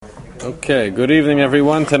Okay, good evening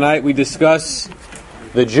everyone. Tonight we discuss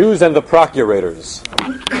the Jews and the Procurators.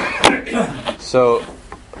 So,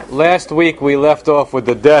 last week we left off with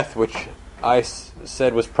the death, which I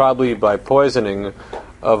said was probably by poisoning,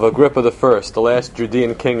 of Agrippa I, the last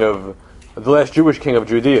Judean king of, the last Jewish king of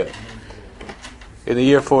Judea, in the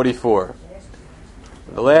year 44.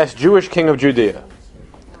 The last Jewish king of Judea.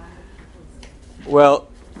 Well,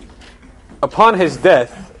 upon his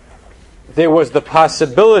death, there was the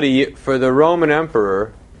possibility for the Roman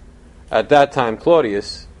emperor, at that time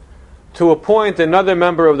Claudius, to appoint another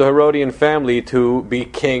member of the Herodian family to be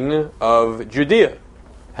king of Judea,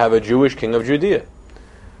 have a Jewish king of Judea.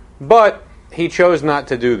 But he chose not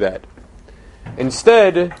to do that.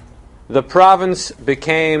 Instead, the province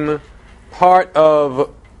became part of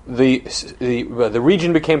the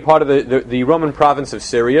region became part of the Roman province of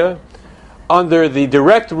Syria, under the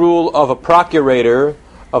direct rule of a procurator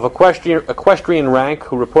of equestrian rank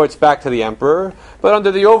who reports back to the emperor, but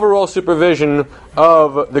under the overall supervision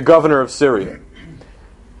of the governor of Syria.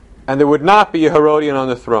 And there would not be a Herodian on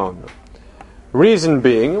the throne. Reason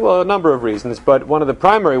being, well, a number of reasons, but one of the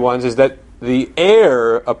primary ones is that the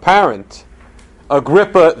heir apparent,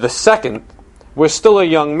 Agrippa II, was still a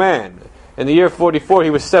young man. In the year 44, he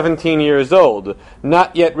was 17 years old,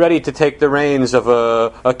 not yet ready to take the reins of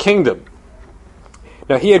a kingdom.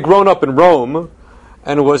 Now, he had grown up in Rome,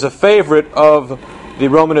 and was a favorite of the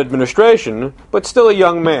Roman administration, but still a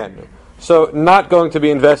young man, so not going to be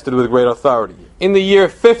invested with great authority. In the year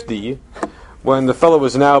 50, when the fellow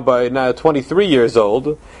was now 23 years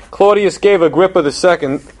old, Claudius gave Agrippa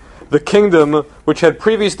II the kingdom which had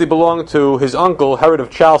previously belonged to his uncle, Herod of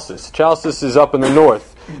Chalcis. Chalcis is up in the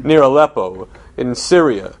north, near Aleppo, in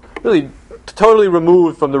Syria, really totally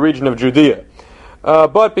removed from the region of Judea.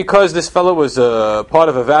 But because this fellow was part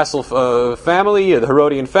of a vassal family, the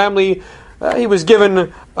Herodian family, he was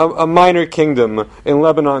given a minor kingdom in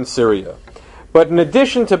Lebanon, Syria. But in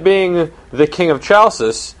addition to being the king of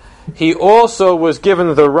Chalcis, he also was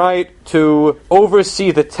given the right to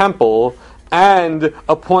oversee the temple and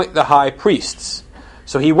appoint the high priests.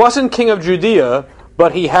 So he wasn't king of Judea,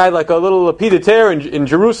 but he had like a little pied-à-terre in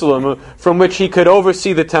Jerusalem from which he could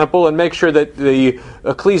oversee the temple and make sure that the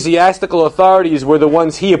ecclesiastical authorities were the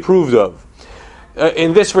ones he approved of.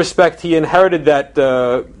 In this respect, he inherited that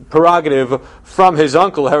prerogative from his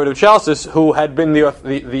uncle, Herod of Chalcis, who had been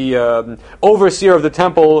the overseer of the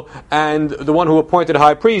temple and the one who appointed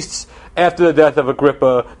high priests after the death of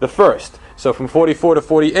Agrippa I. So from 44 to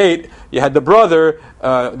 48, you had the brother,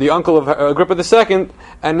 the uncle of Agrippa II,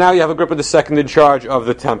 and now you have Agrippa II in charge of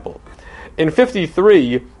the temple. In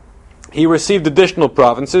 53, he received additional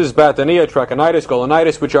provinces, Bathania, Trachonitis,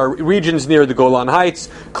 Golanitis, which are regions near the Golan Heights,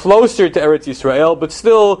 closer to Eretz Yisrael, but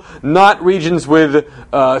still not regions with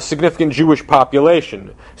significant Jewish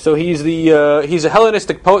population. So he's a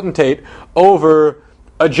Hellenistic potentate over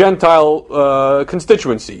a Gentile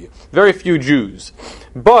constituency. Very few Jews.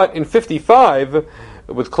 But in 55,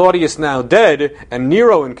 with Claudius now dead and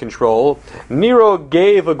Nero in control, Nero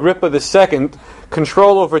gave Agrippa II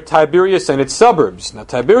control over Tiberias and its suburbs. Now,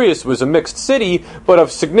 Tiberias was a mixed city, but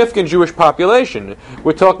of significant Jewish population.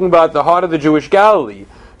 We're talking about the heart of the Jewish Galilee.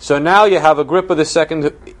 So now you have Agrippa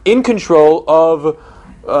II in control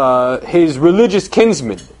of his religious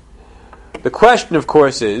kinsmen. The question, of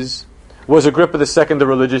course, is, was Agrippa II a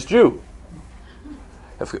religious Jew?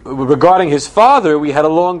 Regarding his father, we had a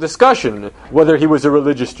long discussion whether he was a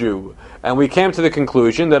religious Jew. And we came to the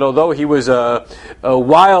conclusion that although he was a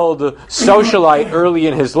wild socialite early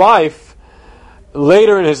in his life,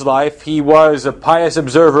 later in his life he was a pious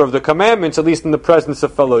observer of the commandments, at least in the presence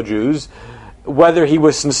of fellow Jews. Whether he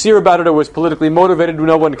was sincere about it or was politically motivated,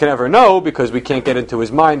 no one can ever know, because we can't get into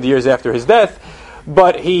his mind years after his death.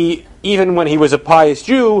 But he, even when he was a pious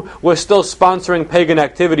Jew, was still sponsoring pagan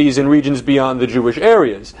activities in regions beyond the Jewish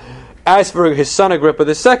areas. As for his son Agrippa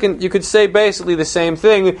II, you could say basically the same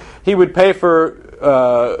thing. He would pay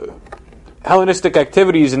for Hellenistic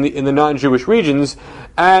activities in the non-Jewish regions,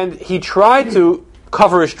 and he tried to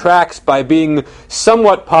cover his tracks by being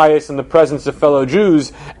somewhat pious in the presence of fellow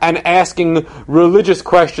Jews and asking religious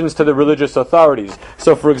questions to the religious authorities.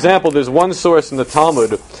 So, for example, there's one source in the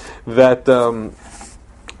Talmud that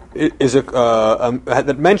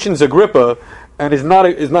that mentions Agrippa and is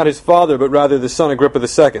not his father, but rather the son Agrippa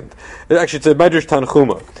II. Actually, it's a Medrash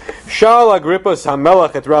Tanchuma. Shal Agrippa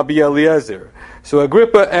Hamelach at Rabbi Eliezer. So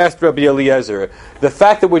Agrippa asked Rabbi Eliezer. The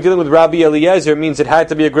fact that we're dealing with Rabbi Eliezer means it had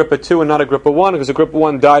to be Agrippa II and not Agrippa I, because Agrippa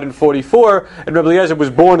I died in 44, and Rabbi Eliezer was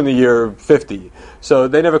born in the year 50. So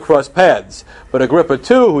they never crossed paths. But Agrippa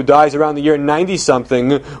II, who dies around the year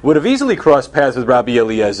 90-something, would have easily crossed paths with Rabbi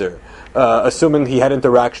Eliezer. assuming he had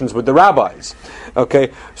interactions with the rabbis.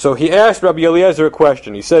 Okay, so he asked Rabbi Eliezer a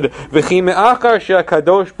question. He said, "V'chi me'achar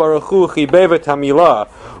she'akadosh baruch hu chibev et hamilah,"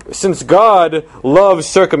 since God loves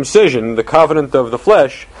circumcision, the covenant of the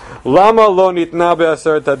flesh, lama lo nitna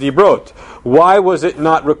be'aseret hadibrot? Why was it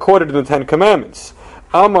not recorded in the Ten Commandments?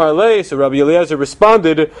 Amar lei, so Rabbi Eliezer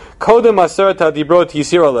responded, Kodem aseret hadibrot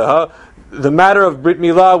yisir aleha. The matter of Brit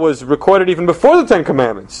Milah was recorded even before the Ten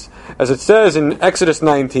Commandments. As it says in Exodus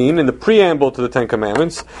 19, in the preamble to the Ten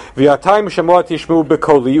Commandments, V'yatayim shemot tishmu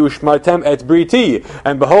bekoli ushmartem et briti.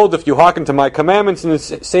 And behold, if you hearken to my commandments and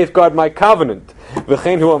safeguard my covenant.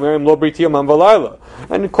 V'chein hu omerim lo briti amam v'layla.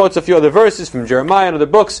 And it quotes a few other verses from Jeremiah and other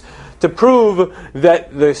books to prove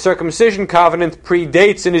that the circumcision covenant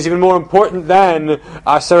predates and is even more important than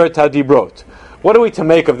Aseret HaDibrot. What are we to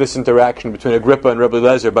make of this interaction between Agrippa and Rabbi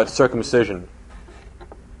Eliezer about circumcision?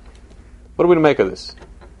 What are we to make of this?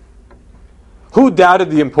 Who doubted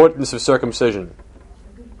the importance of circumcision?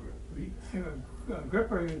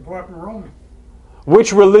 Agrippa was brought in Rome.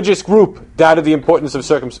 Which religious group doubted the importance of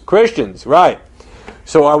circumcision? Christians, right.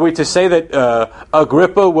 So are we to say that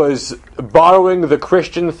Agrippa was borrowing the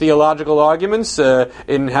Christian theological arguments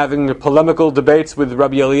in having polemical debates with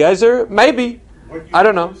Rabbi Eliezer? Maybe. I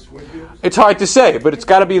don't know. It's hard to say, but it's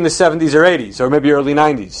got to be in the 70s or 80s, or maybe early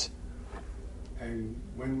 90s. And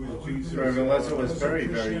when was Jesus? Rabbi Eliezer was very,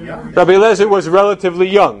 very young. Rabbi Eliezer was relatively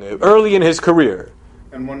young, early in his career.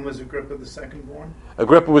 And when was Agrippa the second born?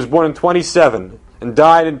 Agrippa was born in 27 and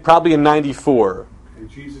died probably in 94. And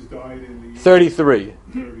Jesus died in the 33.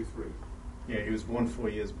 33. Yeah, he was born 4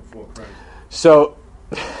 years before Christ. So,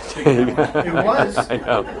 It was.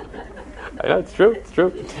 I know, it's true,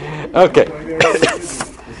 Okay.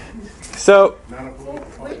 So,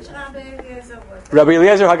 Which Rabbi Eliezer was? Rabbi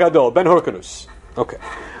Eliezer Hagadol, Ben Hyrcanus. Okay.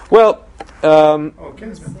 Well,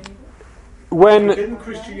 Kinsman. when... Didn't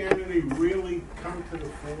Christianity really come to the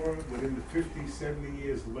fore within the 50, 70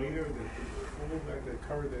 years later that the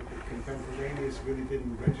contemporaneous really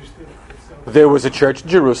didn't register itself? There was a church in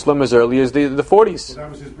Jerusalem as early as the 40s. Well,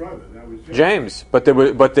 that was his brother. That was James. But there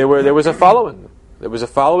was a following. There was a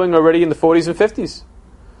following already in the 40s and 50s.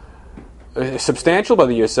 Substantial by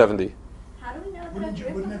the year 70. How do we know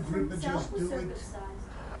that Agrippa himself was circumcised?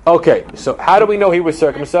 Okay, so how do we know he was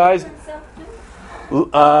circumcised?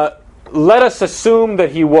 Let us assume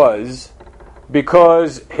that he was,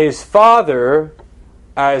 because his father,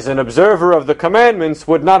 as an observer of the commandments,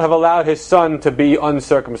 would not have allowed his son to be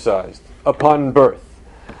uncircumcised upon birth.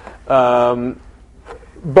 But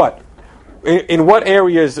in what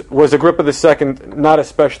areas was Agrippa II not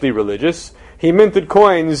especially religious? He minted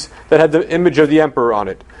coins that had the image of the emperor on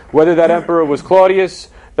it. Whether that emperor was Claudius,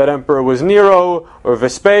 that emperor was Nero, or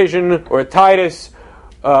Vespasian, or Titus,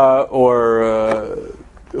 or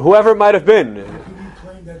whoever it might have been. Do we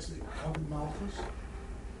claim that's the common Malchus?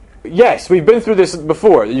 Yes, we've been through this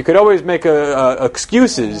before. You could always make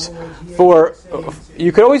excuses for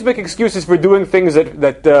doing things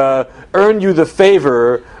that earn you the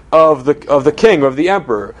favor of the king or of the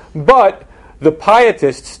emperor. But the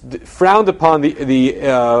pietists frowned upon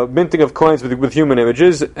the minting of coins with human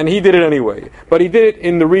images, and he did it anyway. But he did it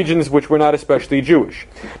in the regions which were not especially Jewish.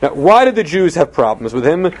 Now, why did the Jews have problems with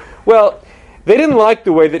him? Well, they didn't like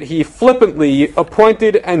the way that he flippantly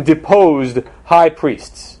appointed and deposed high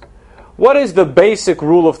priests. What is the basic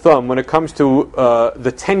rule of thumb when it comes to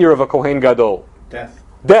the tenure of a Kohen Gadol?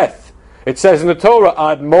 Death. It says in the Torah,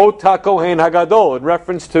 Ad Mot HaKohen HaGadol, in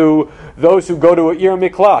reference to those who go to a Ir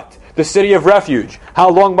Miklat, the city of refuge.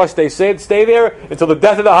 How long must they stay there? Until the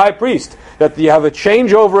death of the high priest. That you have a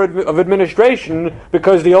changeover of administration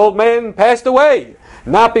because the old man passed away.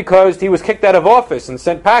 Not because he was kicked out of office and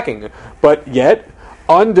sent packing. But yet,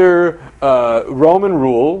 under Roman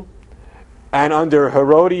rule and under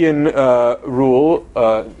Herodian rule,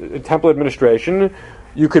 temple administration,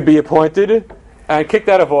 you could be appointed and kicked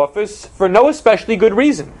out of office for no especially good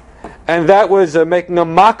reason. And that was making a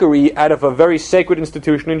mockery out of a very sacred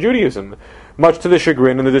institution in Judaism, much to the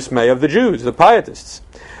chagrin and the dismay of the Jews, the pietists.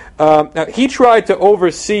 Now, he tried to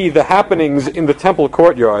oversee the happenings in the temple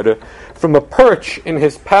courtyard from a perch in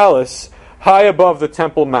his palace high above the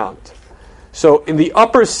Temple Mount. So in the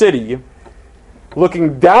upper city,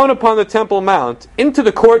 looking down upon the Temple Mount into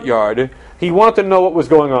the courtyard, he wanted to know what was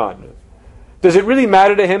going on. Does it really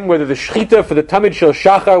matter to him whether the shechita for the Tamid Shel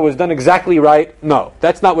Shachar was done exactly right? No,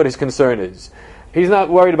 that's not what his concern is. He's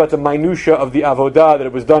not worried about the minutia of the avodah, that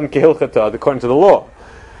it was done kehilchata, according to the law.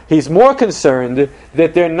 He's more concerned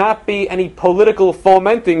that there not be any political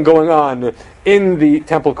fomenting going on in the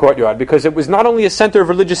temple courtyard, because it was not only a center of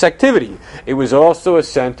religious activity, it was also a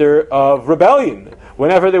center of rebellion,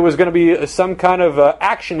 whenever there was going to be some kind of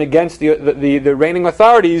action against the reigning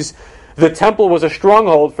authorities, the temple was a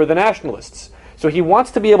stronghold for the nationalists. So he wants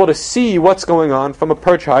to be able to see what's going on from a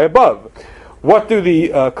perch high above. What do the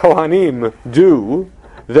Kohanim do?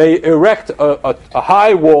 They erect a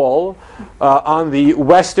high wall on the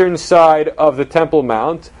western side of the Temple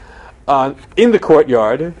Mount in the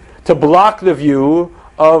courtyard to block the view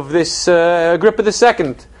of this Agrippa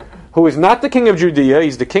II, who is not the king of Judea.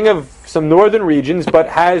 He's the king of some northern regions, but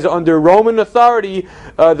has under Roman authority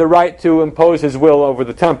the right to impose his will over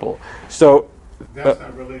the temple. So that's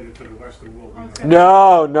not related to the Western Wall.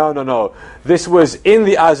 No. This was in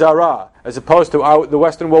the Azara, as opposed to the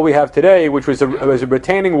Western Wall we have today, which was a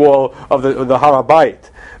retaining wall of the Harabait.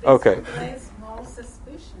 Okay. It raise more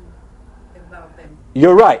suspicion about them.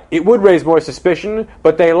 You're right. It would raise more suspicion,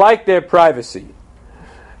 but they like their privacy.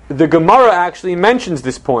 The Gemara actually mentions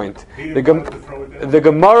this point. The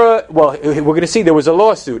Gemara, well, we're going to see there was a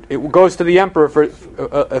lawsuit. It goes to the emperor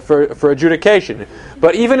for adjudication.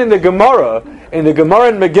 But even in the Gemara in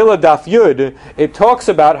Megillah Daf Yud, it talks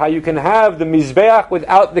about how you can have the Mizbeach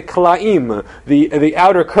without the Klaim, the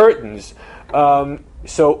outer curtains.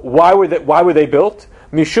 So why were they built?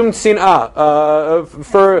 Mishum Tzin'ah,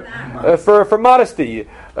 for modesty.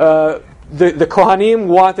 The Kohanim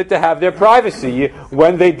wanted to have their privacy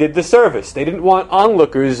when they did the service. They didn't want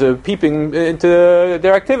onlookers peeping into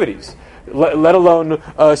their activities, let alone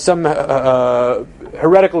some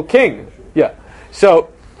heretical king. Yeah. So,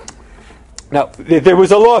 now, there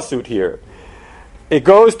was a lawsuit here. It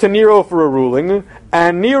goes to Nero for a ruling,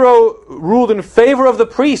 and Nero ruled in favor of the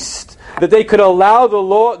priest that they could allow the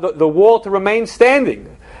wall to remain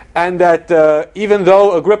standing, and that even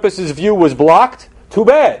though Agrippus' view was blocked, too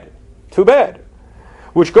bad.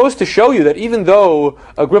 Which goes to show you that even though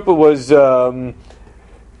Agrippa was on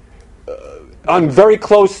very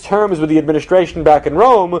close terms with the administration back in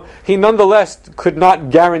Rome, he nonetheless could not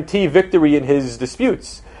guarantee victory in his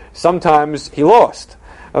disputes. Sometimes he lost.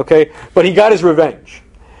 Okay? But he got his revenge.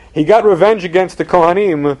 He got revenge against the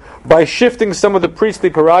Kohanim by shifting some of the priestly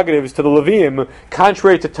prerogatives to the Levim,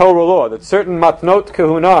 contrary to Torah law, that certain matnot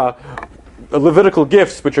kahuna, Levitical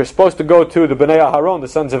gifts, which are supposed to go to the Bnei Aharon, the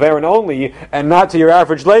sons of Aaron only, and not to your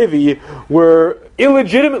average Levi, were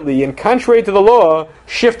illegitimately and contrary to the law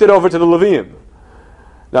shifted over to the Levim.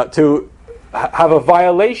 Now, to have a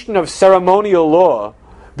violation of ceremonial law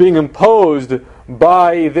being imposed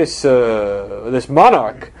by this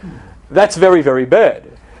monarch, that's very, very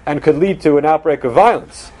bad, and could lead to an outbreak of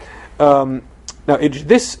violence.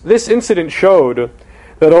 This incident showed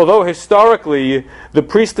that although historically the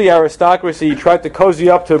priestly aristocracy tried to cozy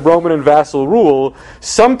up to Roman and vassal rule,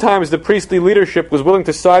 sometimes the priestly leadership was willing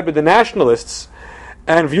to side with the nationalists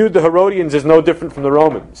and viewed the Herodians as no different from the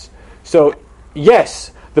Romans. So,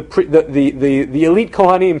 yes, the elite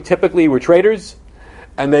Kohanim typically were traitors,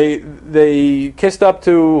 and they kissed up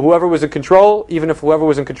to whoever was in control, even if whoever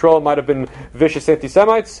was in control might have been vicious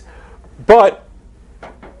anti-Semites. But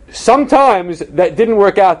sometimes that didn't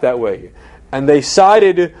work out that way. And they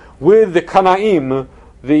sided with the Kanaim,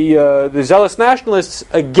 the zealous nationalists,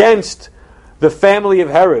 against the family of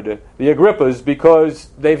Herod, the Agrippas, because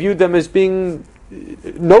they viewed them as being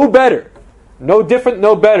no better, no different,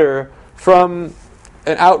 no better from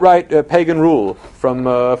an outright pagan rule from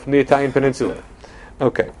the Italian peninsula.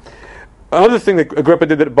 Okay. Another thing that Agrippa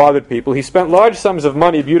did that bothered people, he spent large sums of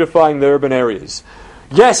money beautifying the urban areas.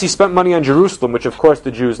 Yes, he spent money on Jerusalem, which of course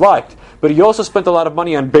the Jews liked, but he also spent a lot of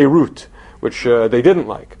money on Beirut, which they didn't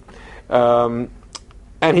like. And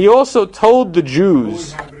he also told the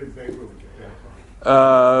Jews,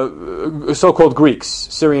 so-called Greeks,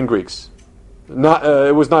 Syrian Greeks.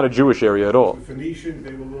 It was not a Jewish area at all. The Phoenicians,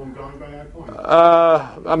 they were long gone by that point.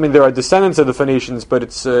 I mean, there are descendants of the Phoenicians, but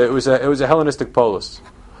it was a Hellenistic polis.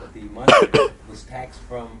 But the money was taxed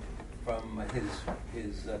from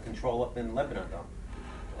his control up in Lebanon, though.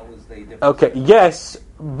 What was the difference? Okay, yes,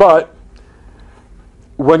 but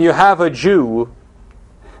when you have a Jew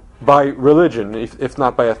by religion, if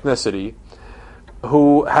not by ethnicity,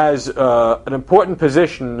 who has an important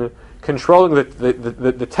position controlling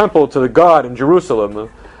the temple to the God in Jerusalem,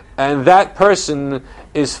 and that person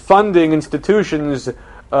is funding institutions,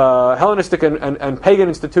 Hellenistic and pagan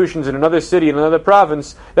institutions in another city, in another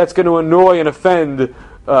province, that's going to annoy and offend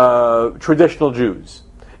traditional Jews.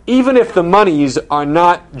 Even if the monies are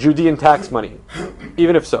not Judean tax money.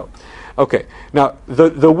 Even if so. Okay, now,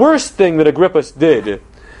 the worst thing that Agrippa did,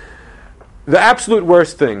 the absolute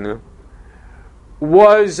worst thing,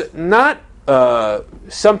 was not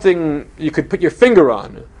something you could put your finger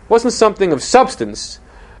on. It wasn't something of substance.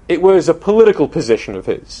 It was a political position of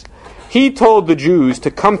his. he told the Jews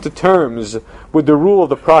to come to terms with the rule of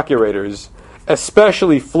the procurators,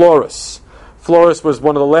 especially Florus. Florus was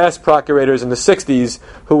one of the last procurators in the 60s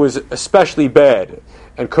who was especially bad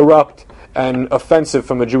and corrupt and offensive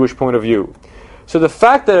from a Jewish point of view. So the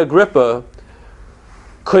fact that Agrippa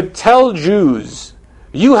could tell Jews,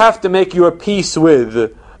 you have to make your peace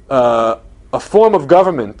with a form of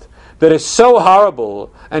government that is so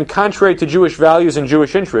horrible and contrary to Jewish values and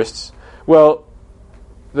Jewish interests, well,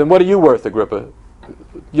 then what are you worth, Agrippa?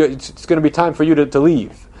 It's going to be time for you to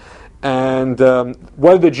leave. And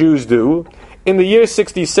what did the Jews do? In the year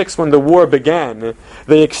 66, when the war began,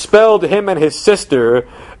 they expelled him and his sister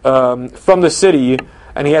from the city,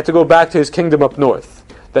 and he had to go back to his kingdom up north.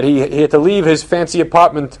 That he had to leave his fancy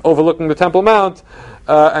apartment overlooking the Temple Mount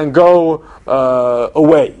and go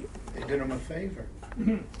away. They did him a favor.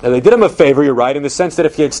 And they did him a favor, you're right, in the sense that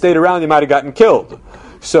if he had stayed around, he might have gotten killed.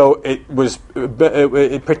 So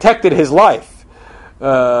it protected his life.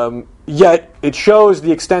 Yet it shows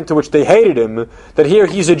the extent to which they hated him, that here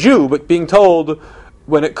he's a Jew, but being told,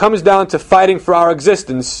 when it comes down to fighting for our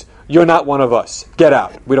existence, you're not one of us. Get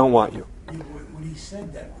out. We don't want you. When he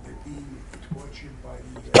said that, were they being tortured by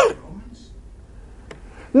the Romans?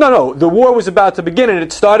 No. The war was about to begin, and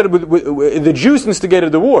it started with the Jews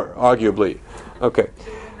instigated the war, arguably. Okay.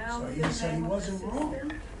 So he said he wasn't wrong.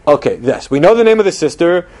 Okay, yes. We know the name of the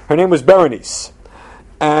sister. Her name was Berenice.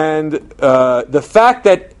 And the fact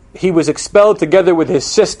that he was expelled together with his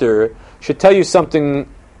sister should tell you something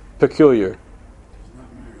peculiar.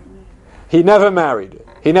 He never married.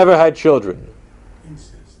 He never had children.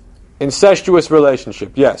 Incestuous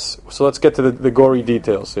relationship, yes. So let's get to the gory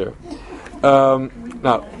details here.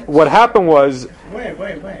 Now, what happened was... Wait.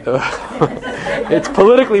 It's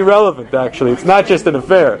politically relevant, actually. It's not just an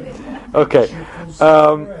affair. Okay.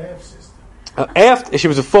 After she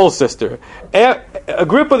was a full sister.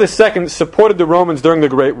 Agrippa II supported the Romans during the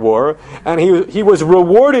Great War, and he was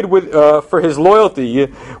rewarded for his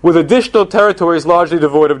loyalty with additional territories largely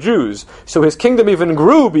devoid of Jews. So his kingdom even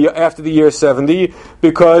grew after the year 70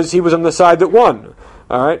 because he was on the side that won.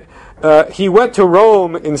 All right. He went to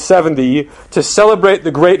Rome in 70 to celebrate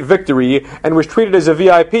the great victory and was treated as a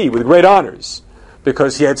VIP with great honors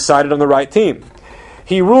because he had sided on the right team.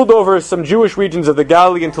 He ruled over some Jewish regions of the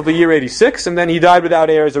Galilee until the year 86, and then he died without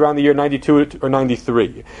heirs around the year 92 or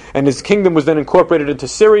 93. And his kingdom was then incorporated into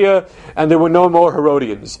Syria, and there were no more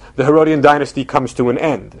Herodians. The Herodian dynasty comes to an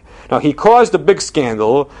end. Now, he caused a big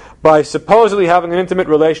scandal by supposedly having an intimate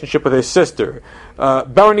relationship with his sister.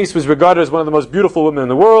 Berenice was regarded as one of the most beautiful women in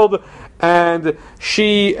the world, and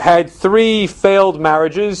she had three short-lived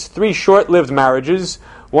marriages.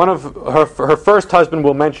 One of her first husband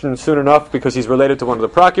we'll mention soon enough because he's related to one of the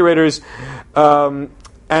procurators, and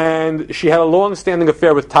she had a long-standing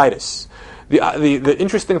affair with Titus. The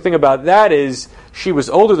interesting thing about that is she was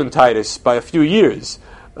older than Titus by a few years,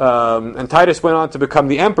 and Titus went on to become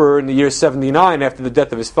the emperor in the year 79 after the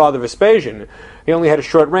death of his father Vespasian. He only had a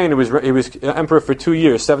short reign. He was emperor for 2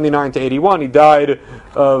 years, 79 to 81. He died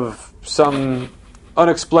of some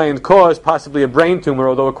unexplained cause, possibly a brain tumor,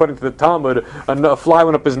 although according to the Talmud, a fly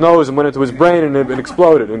went up his nose and went into his brain and it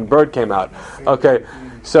exploded and a bird came out. Okay,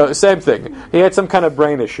 so same thing. He had some kind of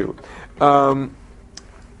brain issue.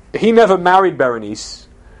 He never married Berenice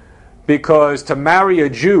because to marry a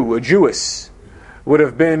Jewess, would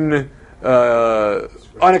have been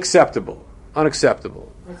unacceptable.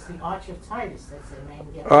 Unacceptable. It's the Arch of Titus. That's the name.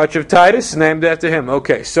 Arch of Titus, named after him.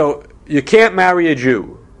 Okay, so you can't marry a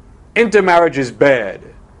Jew. Intermarriage is bad.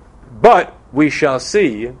 But we shall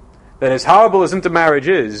see that as horrible as intermarriage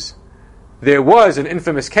is, there was an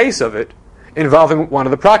infamous case of it involving one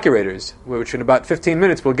of the procurators, which in about 15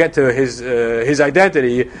 minutes we'll get to his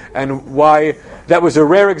identity and why that was a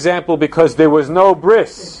rare example because there was no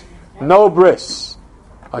bris, a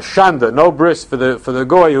shanda, no bris for the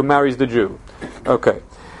goy who marries the Jew. Okay,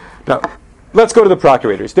 now let's go to the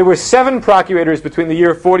procurators. There were 7 procurators between the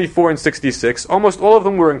year 44 and 66. Almost all of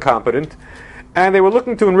them were incompetent, and they were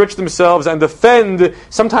looking to enrich themselves and defend,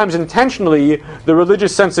 sometimes intentionally, the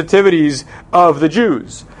religious sensitivities of the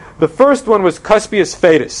Jews. The first one was Cuspius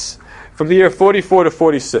Fadus, from the year 44 to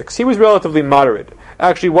 46. He was relatively moderate.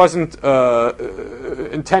 Actually wasn't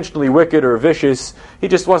intentionally wicked or vicious. He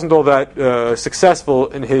just wasn't all that successful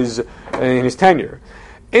in his tenure.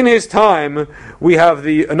 In his time, we have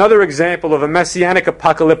another example of a messianic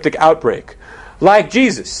apocalyptic outbreak, like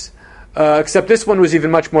Jesus, except this one was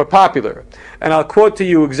even much more popular. And I'll quote to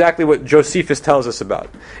you exactly what Josephus tells us about.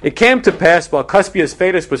 It came to pass, while Cuspius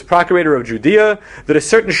Fadus was procurator of Judea, that a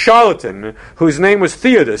certain charlatan, whose name was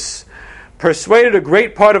Theodos, persuaded a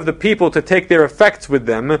great part of the people to take their effects with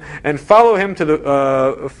them and follow him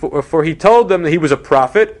to for he told them that he was a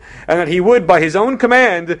prophet and that he would, by his own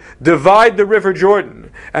command, divide the river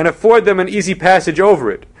Jordan and afford them an easy passage over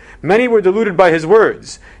it. Many were deluded by his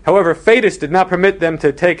words. However, Phaedus did not permit them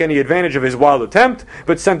to take any advantage of his wild attempt,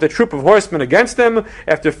 but sent a troop of horsemen against them.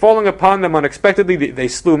 After falling upon them unexpectedly, they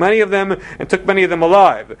slew many of them and took many of them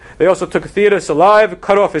alive. They also took Theodas alive,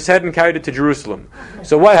 cut off his head, and carried it to Jerusalem.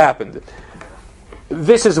 So what happened?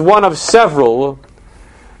 This is one of several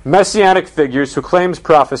messianic figures who claims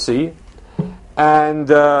prophecy and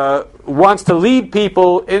wants to lead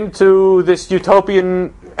people into this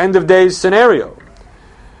utopian end of days scenario.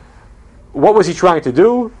 What was he trying to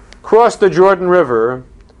do? Cross the Jordan River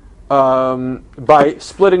by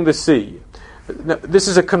splitting the sea. Now, this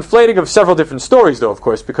is a conflating of several different stories, though, of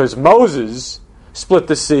course, because Moses split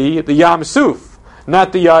the sea, the Yam Suf,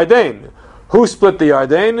 not the Yarden. Who split the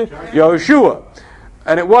Yarden? Yoshua.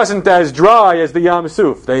 And it wasn't as dry as the Yam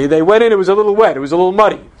Suf. They went in, it was a little wet, it was a little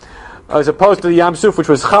muddy, as opposed to the Yam Suf, which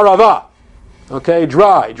was Charava. Okay,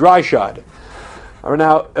 dry shod.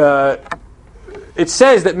 Now, it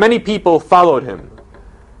says that many people followed him.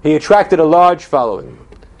 He attracted a large following.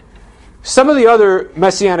 Some of the other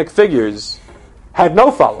messianic figures had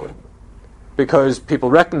no following because people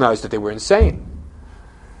recognized that they were insane.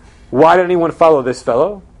 Why did anyone follow this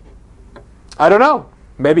fellow? I don't know.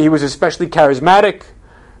 Maybe he was especially charismatic,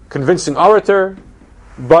 convincing orator,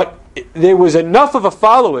 but there was enough of a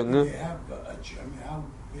following. How bad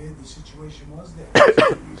the situation was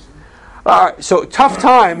there. So tough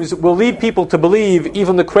times will lead people to believe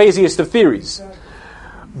even the craziest of theories.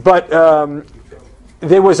 But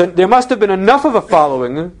there must have been enough of a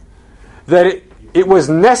following that it was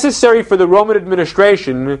necessary for the Roman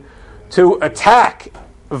administration to attack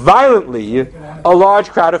violently a large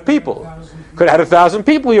crowd of people. Could have had 1,000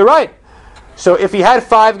 people, you're right. So if he had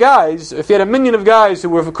 5 guys, if he had 1,000,000 of guys who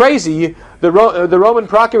were crazy, the Roman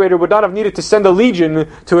procurator would not have needed to send a legion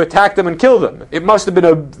to attack them and kill them. It must have been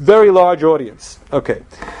a very large audience. Okay.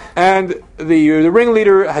 And the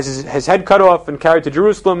ringleader has his head cut off and carried to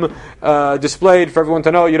Jerusalem, displayed for everyone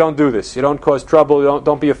to know, you don't do this. You don't cause trouble.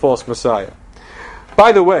 Don't be a false Messiah.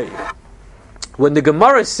 By the way, when the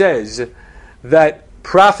Gemara says that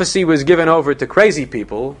prophecy was given over to crazy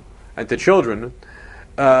people and to children,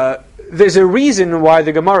 there's a reason why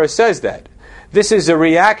the Gemara says that. This is a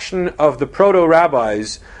reaction of the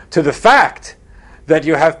proto-rabbis to the fact that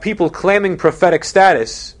you have people claiming prophetic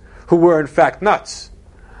status who were in fact nuts.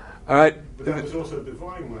 All right? But that was also a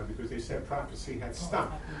divine one because they said prophecy had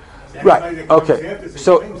stopped. Right. Okay.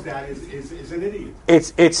 So claims that is an idiot.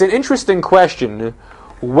 It's an interesting question.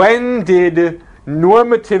 When did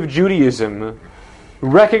normative Judaism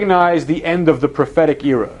recognize the end of the prophetic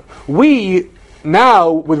era? We now,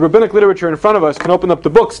 with rabbinic literature in front of us, can open up the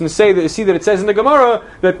books and see that it says in the Gemara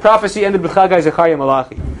that prophecy ended with Chagai Zechariah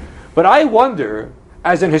Malachi. But I wonder,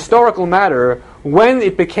 as an historical matter, when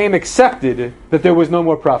it became accepted that there was no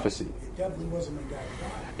more prophecy. It definitely wasn't a guy.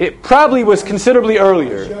 It probably was considerably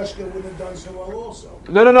earlier. Yashka would have done so well also.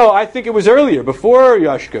 No. I think it was earlier, before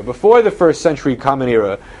Yashka, before the 1st century Common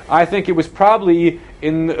Era. I think it was probably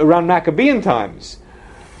around Maccabean times.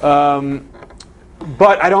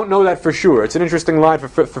 But I don't know that for sure. It's an interesting line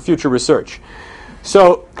for future research.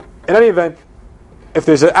 So, in any event, if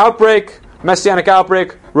there's an outbreak, messianic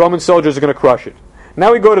outbreak, Roman soldiers are going to crush it.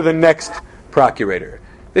 Now we go to the next procurator.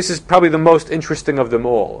 This is probably the most interesting of them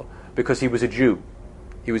all, because he was a Jew.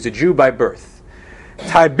 He was a Jew by birth.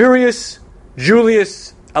 Tiberius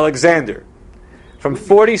Julius Alexander, from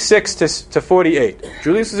 46 to 48.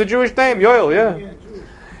 Julius is a Jewish name, Yoel, yeah.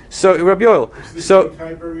 So, Rabbi Yoel. So,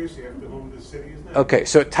 Tiberius, you have to hold the city. Okay,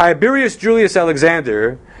 so Tiberius Julius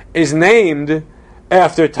Alexander is named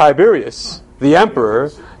after Tiberius, the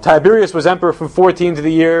emperor. Tiberius was emperor from 14 to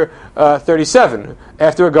the year 37,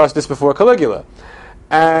 after Augustus, before Caligula.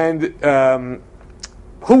 And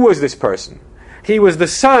who was this person? He was the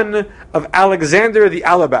son of Alexander the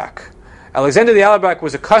Alabak. Alexander the Alabak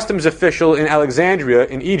was a customs official in Alexandria,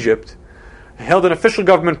 in Egypt. He held an official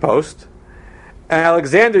government post. And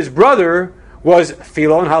Alexander's brother was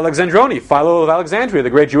Philon Alexandroni, Philo of Alexandria,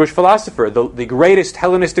 the great Jewish philosopher, the greatest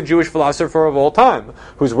Hellenistic Jewish philosopher of all time,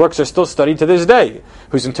 whose works are still studied to this day,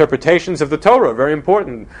 whose interpretations of the Torah are very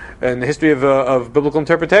important in the history of biblical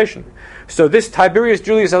interpretation. So this Tiberius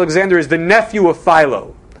Julius Alexander is the nephew of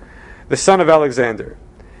Philo, the son of Alexander.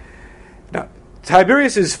 Now,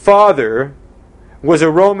 Tiberius's father was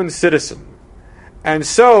a Roman citizen, and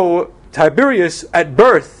so Tiberius, at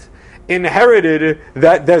birth, inherited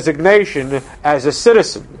that designation as a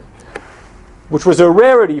citizen, which was a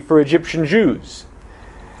rarity for Egyptian Jews.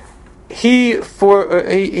 he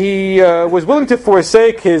was willing to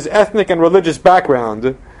forsake his ethnic and religious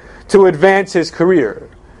background to advance his career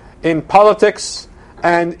in politics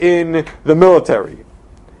and in the military.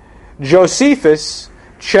 Josephus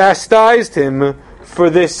chastised him for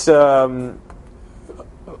this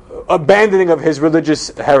abandoning of his religious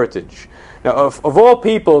heritage. Now, of all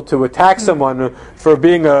people to attack someone for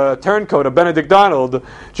being a turncoat, a Benedict Arnold,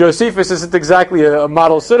 Josephus isn't exactly a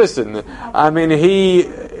model citizen. I mean,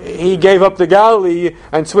 he gave up the Galilee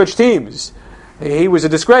and switched teams. He was a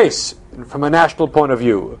disgrace from a national point of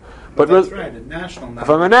view. But that's right,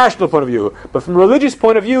 from a national point of view. But from a religious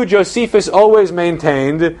point of view, Josephus always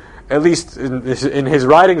maintained, at least in his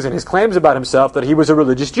writings and his claims about himself, that he was a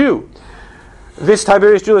religious Jew. This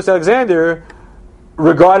Tiberius Julius Alexander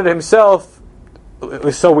regarded himself,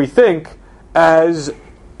 so we think, as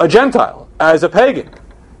a Gentile, as a pagan.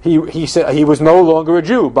 He said he was no longer a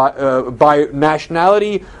Jew by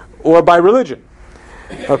nationality or by religion.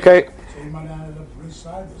 Okay? So he might have ended up British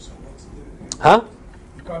side or something. Huh?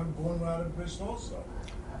 He got born out of British also.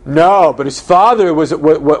 No, but his father was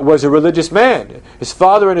a religious man. His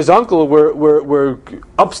father and his uncle were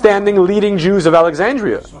upstanding leading Jews of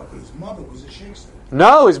Alexandria. So his mother was a Shakespeare.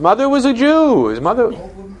 No, his mother was a Jew. His mother.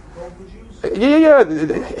 Both were Jews? Yeah.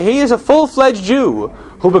 He is a full-fledged Jew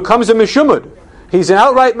who becomes a Meshumad. He's an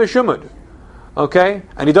outright Meshumad. Okay?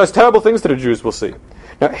 And he does terrible things to the Jews, we'll see.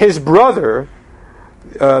 Now, his brother,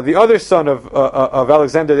 the other son of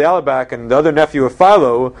Alexander the Alabak and the other nephew of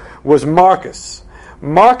Philo, was Marcus.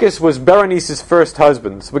 Marcus was Berenice's first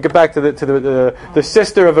husband. So we get back to the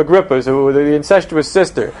sister of Agrippa, so the incestuous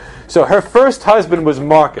sister. So her first husband was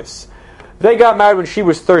Marcus. They got married when she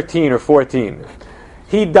was 13 or 14.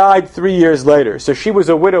 He died 3 years later, so she was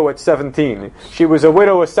a widow at 17. She was a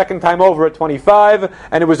widow a second time over at 25,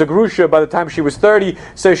 and it was a grusha by the time she was 30.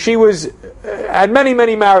 So she had many,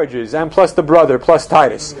 many marriages, and plus the brother, plus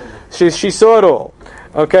Titus. She saw it all.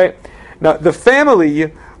 Okay? Now, the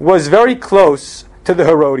family was very close to the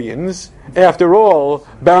Herodians. After all,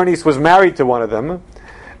 Berenice was married to one of them.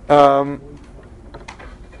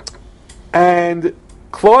 And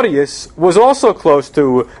Claudius was also close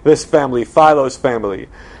to this family, Philo's family.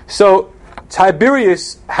 So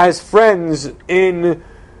Tiberius has friends in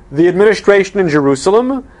the administration in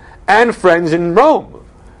Jerusalem and friends in Rome.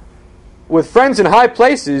 With friends in high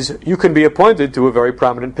places, you can be appointed to a very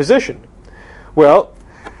prominent position. Well,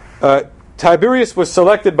 Tiberius was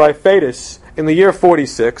selected by Fadus in the year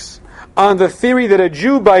 46 on the theory that a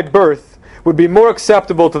Jew by birth would be more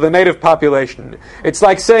acceptable to the native population. It's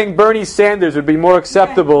like saying Bernie Sanders would be more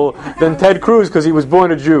acceptable than Ted Cruz because he was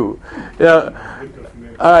born a Jew.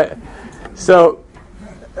 So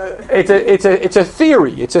it's a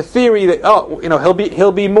theory. It's a theory that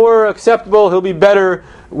he'll be more acceptable. He'll be better.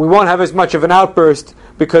 We won't have as much of an outburst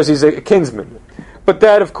because he's a kinsman. But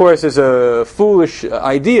that, of course, is a foolish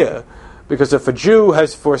idea, because if a Jew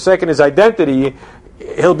has forsaken his identity,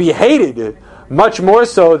 he'll be hated much more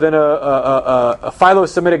so than a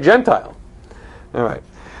Philo-Semitic Gentile. All right.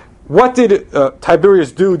 What did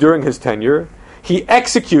Tiberius do during his tenure? He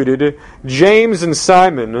executed James and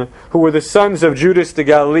Simon, who were the sons of Judas the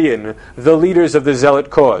Galilean, the leaders of the Zealot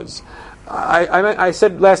cause. I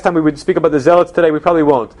said last time we would speak about the Zealots today. We probably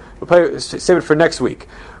won't. We'll probably save it for next week.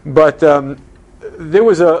 But there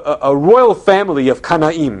was a royal family of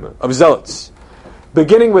Kanaim, of Zealots,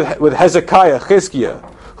 beginning with Hezekiah, Chizkiah,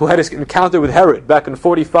 who had his encounter with Herod back in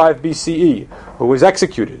 45 BCE, who was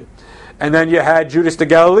executed. And then you had Judas the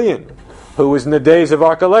Galilean, who was in the days of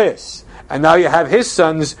Archelaus. And now you have his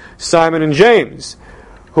sons, Simon and James,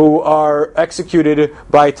 who are executed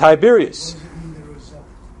by Tiberius.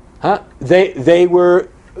 They were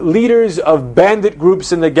leaders of bandit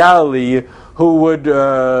groups in the Galilee who would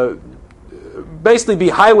basically be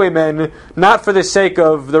highwaymen, not for the sake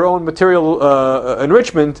of their own material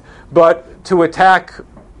enrichment, but to attack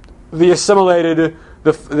the assimilated,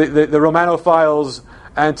 the Romanophiles,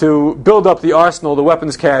 and to build up the arsenal, the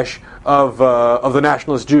weapons cache of the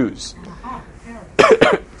nationalist Jews.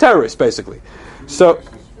 Terrorists, basically. So,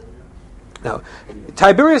 now,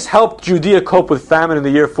 Tiberius helped Judea cope with famine in the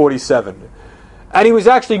year 47. And he was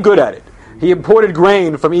actually good at it. He imported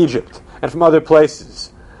grain from Egypt and from other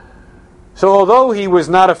places. So although he was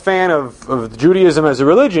not a fan of Judaism as a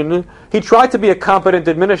religion, he tried to be a competent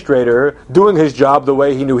administrator, doing his job the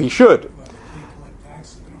way he knew he should.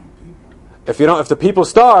 If the people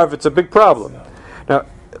starve, it's a big problem. Now,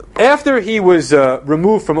 after he was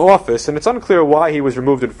removed from office, and it's unclear why he was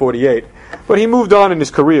removed in 48, but he moved on in his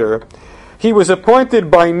career, he was appointed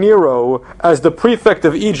by Nero as the prefect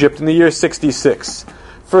of Egypt in the year 66.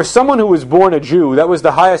 for someone who was born a Jew, that was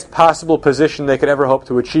the highest possible position they could ever hope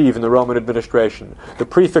to achieve in the Roman administration. The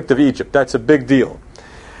prefect of Egypt, that's a big deal.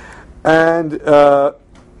 And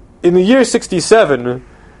in the year 67,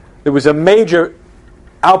 there was a major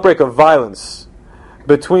outbreak of violence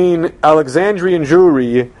between Alexandrian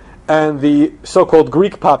Jewry and the so-called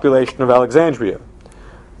Greek population of Alexandria.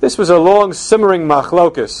 This was a long, simmering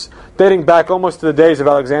machlokus, dating back almost to the days of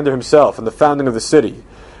Alexander himself and the founding of the city.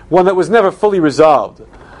 One that was never fully resolved,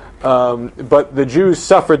 but the Jews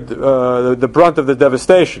suffered the brunt of the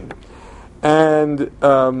devastation. And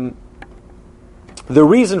the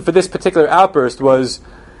reason for this particular outburst was,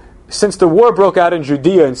 since the war broke out in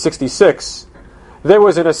Judea in 66, there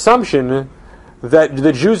was an assumption that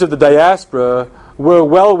the Jews of the diaspora were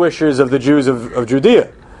well-wishers of the Jews of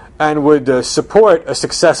Judea and would support a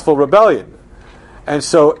successful rebellion. And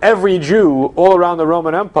so every Jew all around the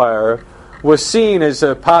Roman Empire was seen as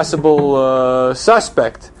a possible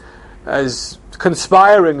suspect, as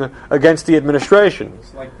conspiring against the administration.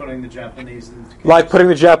 It's like putting the Japanese in camps. Like putting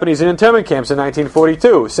the Japanese in internment camps in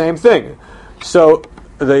 1942. Same thing. So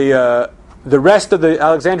the rest of the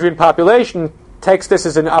Alexandrian population takes this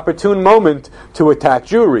as an opportune moment to attack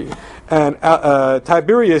Jewry. And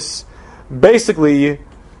Tiberius basically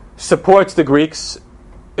supports the Greeks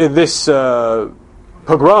in this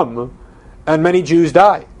pogrom, and many Jews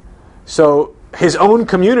die. So his own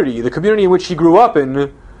community, the community in which he grew up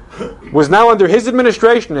in, was now under his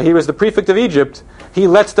administration. He was the prefect of Egypt. He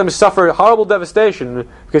lets them suffer horrible devastation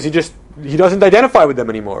because he doesn't identify with them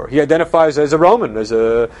anymore. He identifies as a Roman, as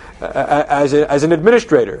an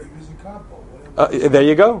administrator. He was a capo. There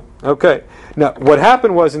you go. Okay. Now, what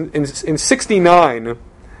happened was in 69,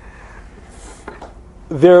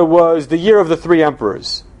 there was the year of the three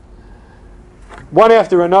emperors. One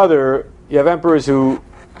after another, you have emperors who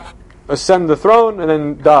ascend the throne and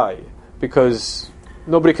then die because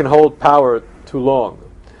nobody can hold power too long.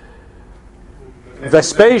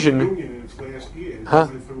 Vespasian, huh?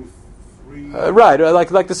 Right,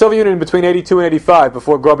 like the Soviet Union between 82 and 85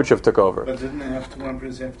 before Gorbachev took over. But didn't they have two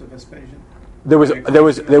emperors after Vespasian? There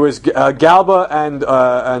was Galba and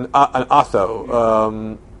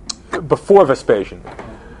Otho before Vespasian.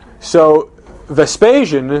 So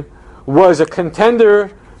Vespasian was a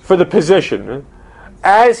contender for the position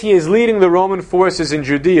as he is leading the Roman forces in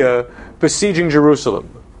Judea, besieging Jerusalem.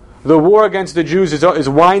 The war against the Jews is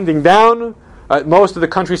winding down. Most of the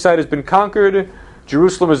countryside has been conquered.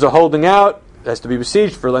 Jerusalem is holding out, has to be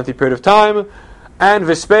besieged for a lengthy period of time. And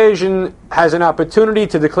Vespasian has an opportunity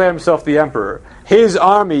to declare himself the emperor. His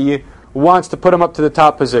army wants to put him up to the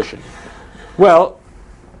top position. Well,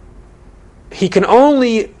 he can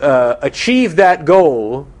only achieve that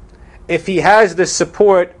goal if he has the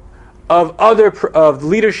support of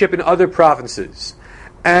leadership in other provinces.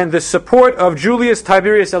 And the support of Julius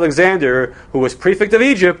Tiberius Alexander, who was prefect of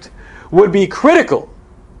Egypt, would be critical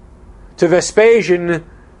to Vespasian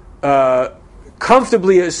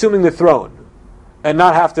comfortably assuming the throne and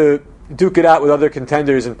not have to duke it out with other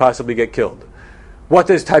contenders and possibly get killed. What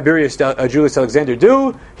does Julius Alexander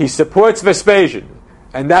do? He supports Vespasian,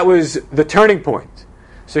 and that was the turning point.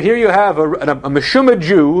 So here you have a Meshumah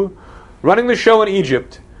Jew running the show in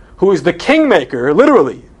Egypt, who is the kingmaker,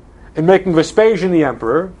 literally, in making Vespasian the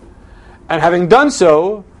emperor. And having done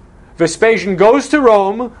so, Vespasian goes to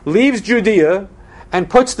Rome, leaves Judea, and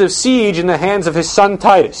puts the siege in the hands of his son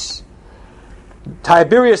Titus.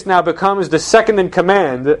 Tiberius now becomes the second in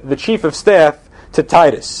command, the chief of staff, to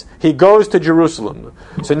Titus. He goes to Jerusalem.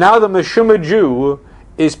 So now the Meshumah Jew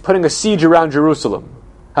is putting a siege around Jerusalem.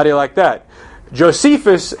 How do you like that?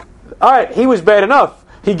 Josephus, all right, he was bad enough.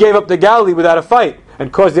 He gave up the Galilee without a fight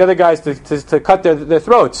and caused the other guys to cut their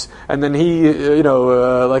throats. And then he,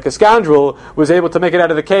 like a scoundrel, was able to make it out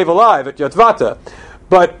of the cave alive at Yotvata.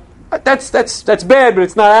 But that's bad, but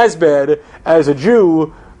it's not as bad as a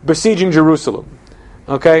Jew besieging Jerusalem.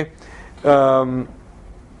 Okay? There's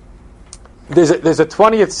a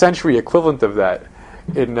 20th century equivalent of that.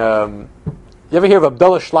 You ever hear of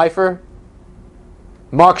Abdullah Schleifer?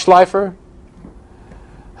 Mark Schleifer?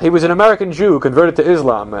 He was an American Jew converted to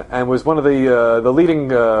Islam and was one of the leading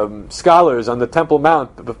scholars on the Temple Mount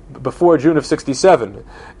before June of '67,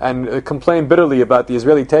 and complained bitterly about the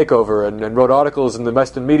Israeli takeover and wrote articles in the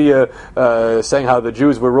Western media saying how the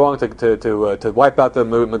Jews were wrong to wipe out the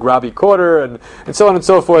Maghrabi quarter and so on and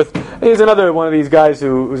so forth. He's another one of these guys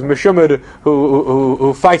who's Meshumad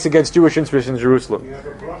who fights against Jewish interests in Jerusalem.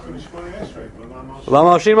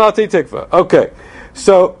 Okay,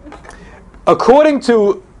 so according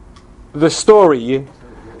to the story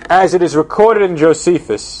as it is recorded in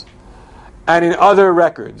Josephus and in other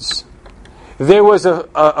records, there was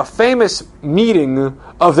a famous meeting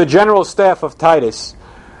of the general staff of Titus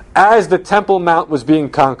as the Temple Mount was being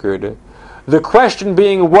conquered. The question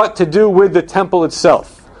being what to do with the temple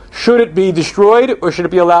itself. Should it be destroyed or should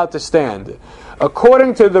it be allowed to stand?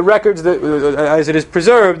 According to the records that, as it is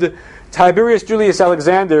preserved, Tiberius Julius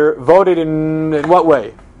Alexander voted in what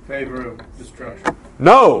way? Favor of destruction.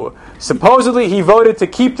 No. Supposedly he voted to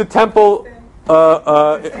keep the temple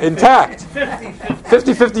intact.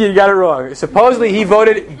 50-50, you got it wrong. Supposedly he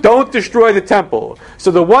voted, don't destroy the temple. So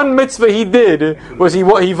the one mitzvah he did was he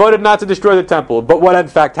voted not to destroy the temple. But what in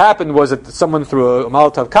fact happened was that someone threw a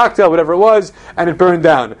Molotov cocktail, whatever it was, and it burned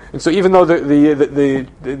down. And so even though the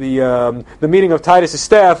meeting of Titus'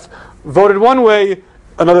 staff voted one way,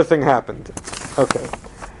 another thing happened. Okay.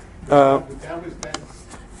 But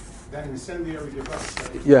that incendiary device,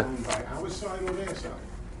 that was Yeah. owned by our side or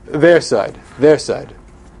their side? Their side.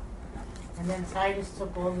 And then Titus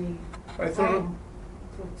took all the I thought- Rome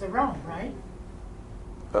to Rome, right?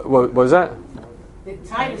 What was that?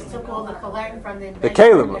 Titus took all the collect from the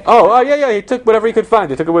Caleb. Oh, yeah. He took whatever he could find.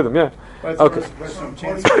 He took it with him. Yeah. I thought Okay. it was a question of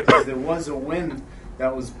chance because there was a wind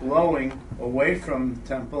that was blowing away from the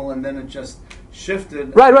temple, and then it just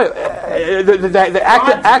shifted. Right. The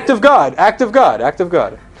act of God.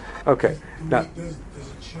 Okay. Now, Does it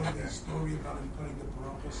show that story about him putting the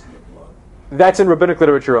Barabbas in the blood? that's in rabbinic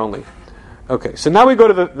literature only. Okay. So now we go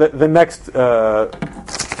to the next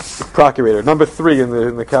procurator, number 3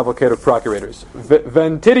 in the cavalcade of procurators,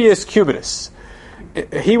 Ventidius Cumanus.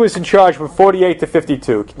 He was in charge from 48 to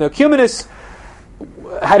 52. Now, Cumanus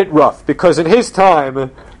had it rough because in his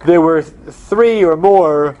time there were 3 or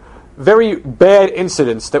more very bad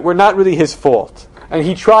incidents that were not really his fault, and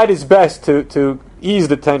he tried his best to ease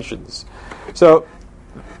the tensions. So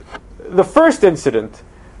the first incident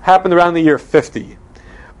happened around the year 50.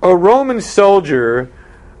 A Roman soldier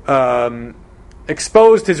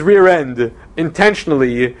exposed his rear end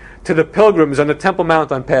intentionally to the pilgrims on the Temple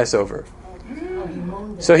Mount on Passover.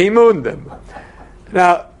 So he mooned them.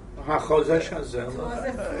 Now,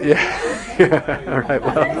 yeah. All right.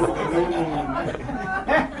 Well,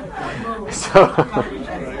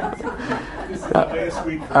 Last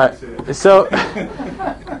week, all right. So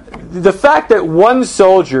the fact that one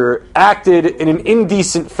soldier acted in an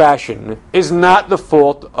indecent fashion is not the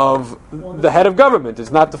fault of the head of government.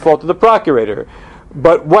 It's not the fault of the procurator.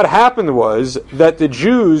 But what happened was that the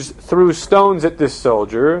Jews threw stones at this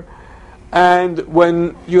soldier, and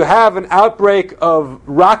when you have an outbreak of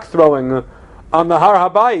rock throwing on the Har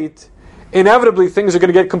HaBayit, inevitably things are going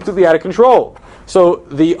to get completely out of control. So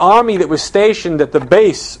the army that was stationed at the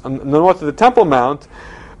base on the north of the Temple Mount,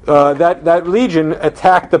 that legion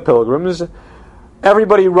attacked the pilgrims.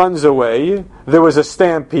 Everybody runs away. There was a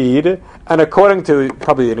stampede, and according to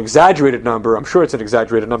probably an exaggerated number, I'm sure it's an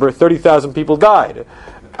exaggerated number, 30,000 people died.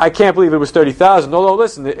 I can't believe it was 30,000. Although,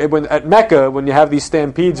 listen, when at Mecca, when you have these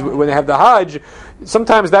stampedes, when they have the Hajj,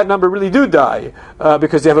 sometimes that number really do die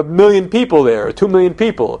because they have 1 million people there, or 2 million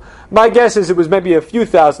people. My guess is it was maybe a few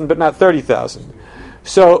thousand, but not 30,000.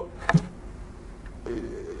 So,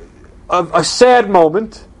 a sad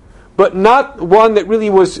moment, but not one that really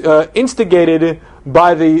was instigated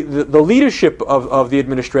by the leadership of the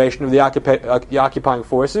administration of the occupying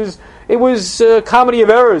forces. It was a comedy of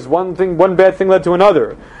errors. One bad thing led to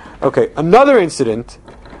another. Okay, another incident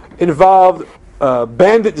involved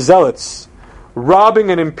bandit zealots robbing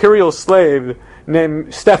an imperial slave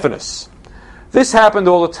named Stephanus. This happened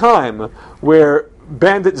all the time, where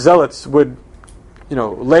bandit zealots would,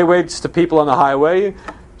 lay waits to people on the highway,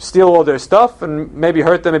 steal all their stuff, and maybe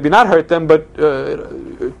hurt them, maybe not hurt them, but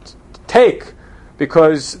take,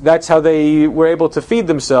 because that's how they were able to feed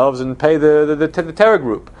themselves and pay the terror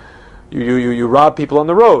group. You rob people on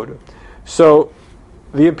the road. So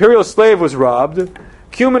the imperial slave was robbed.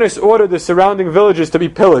 Cumanus ordered the surrounding villages to be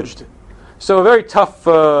pillaged. So a very tough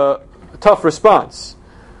response.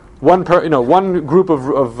 One group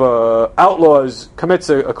of outlaws commits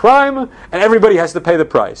a crime, and everybody has to pay the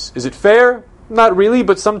price. Is it fair? Not really,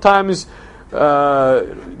 but sometimes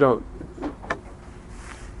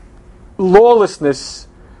lawlessness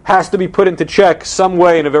has to be put into check some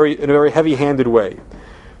way, in a very heavy-handed way.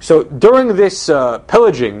 So during this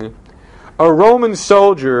pillaging, a Roman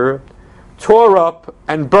soldier tore up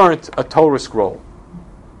and burnt a Torah scroll.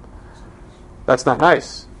 That's not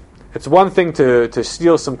nice. It's one thing to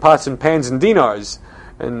steal some pots and pans and dinars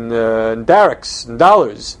and derricks and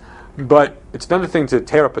dollars, but it's another thing to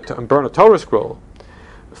tear up and burn a Torah scroll.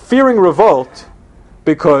 Fearing revolt,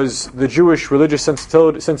 because the Jewish religious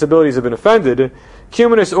sensibilities have been offended,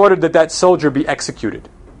 Cumanus ordered that soldier be executed.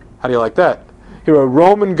 How do you like that? Here, a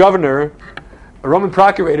Roman governor a Roman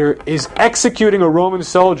procurator is executing a Roman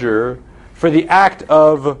soldier for the act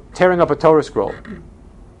of tearing up a Torah scroll.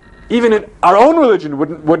 Even in our own religion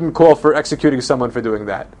wouldn't call for executing someone for doing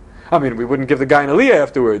that. I mean, we wouldn't give the guy an aliyah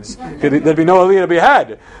afterwards. There'd be no aliyah to be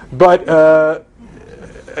had. But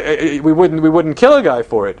we wouldn't kill a guy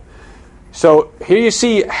for it. So here you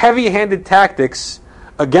see heavy-handed tactics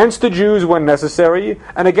against the Jews when necessary,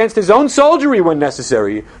 and against his own soldiery when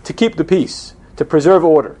necessary, to keep the peace, to preserve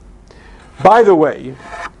order. By the way,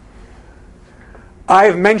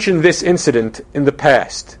 I've mentioned this incident in the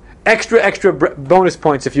past. Extra bonus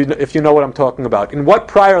points if you know what I'm talking about. In what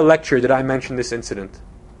prior lecture did I mention this incident?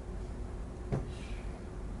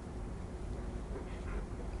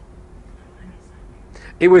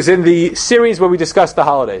 It was in the series where we discussed the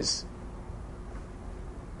holidays.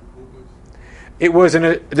 It was in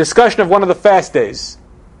a discussion of one of the fast days.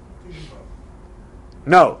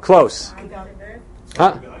 No, close.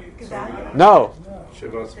 Huh? No.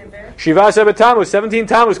 Shiva Seba Tammuz, 17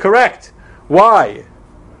 Tammuz, correct. Why?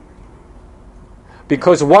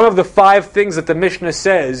 Because one of the 5 things that the Mishnah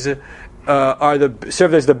says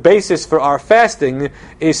serve as the basis for our fasting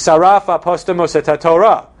is Saraf Apostamos et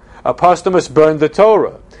Torah. Apostamus burned the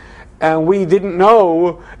Torah. And we didn't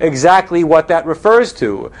know exactly what that refers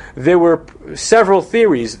to. There were several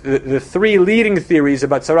theories. The 3 leading theories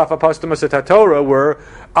about Saraf Apostamus et Torah were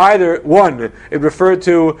either, 1, it referred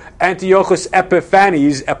to Antiochus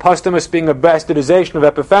Epiphanes, Apostamus being a bastardization of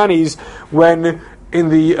Epiphanes, when in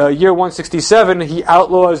the year 167 he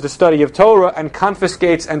outlaws the study of Torah and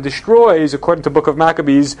confiscates and destroys, according to the Book of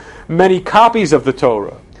Maccabees, many copies of the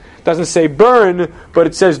Torah. It doesn't say burn, but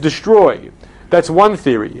it says destroy. That's one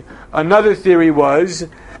theory. Another theory was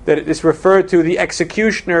that this referred to the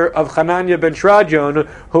executioner of Hananiah ben Shradyon,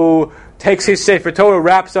 who takes his Sefer Torah,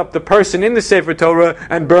 wraps up the person in the Sefer Torah,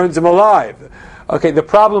 and burns him alive. Okay, the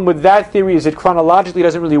problem with that theory is it chronologically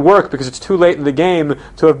doesn't really work because it's too late in the game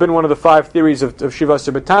to have been one of the 5 theories of Shiva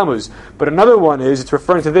Seba Tammuz. But another one is it's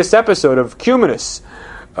referring to this episode of Cumanus.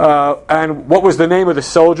 And what was the name of the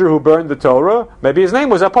soldier who burned the Torah? Maybe his name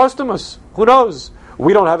was Apostamus. Who knows?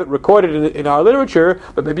 We don't have it recorded in our literature,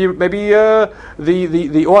 but maybe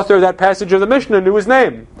the author of that passage of the Mishnah knew his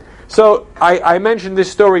name. So I mentioned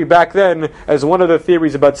this story back then as one of the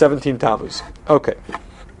theories about 17 Tammuz. Okay.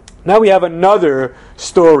 Now we have another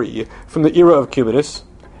story from the era of Cumanus.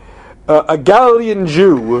 A Galilean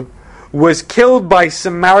Jew was killed by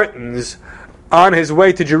Samaritans on his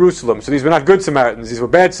way to Jerusalem. So these were not good Samaritans, these were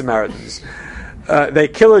bad Samaritans. They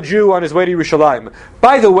kill a Jew on his way to Yerushalayim.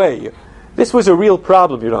 By the way, this was a real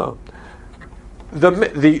problem, you know.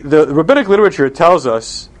 The rabbinic literature tells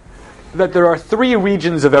us that there are 3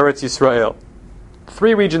 regions of Eretz Yisrael.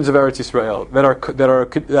 3 regions of Eretz Yisrael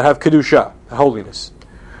that have kedusha, holiness.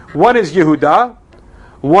 One is Yehuda,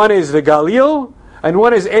 one is the Galil, and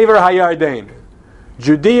one is Ever HaYarden,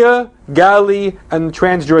 Judea, Galilee, and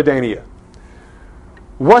Transjordania.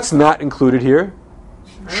 What's not included here?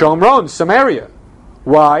 Shomron, Samaria.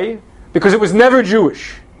 Why? Because it was never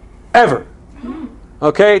Jewish. Ever.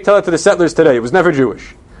 Okay? Tell it to the settlers today. It was never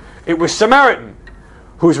Jewish. It was Samaritan,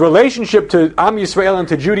 whose relationship to Am Yisrael and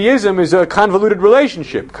to Judaism is a convoluted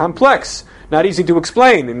relationship, complex, not easy to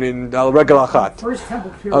explain in Al Regel Achat. First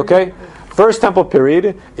temple period. Okay? First temple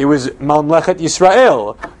period, it was Mamlechet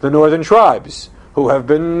Yisrael, the northern tribes, who have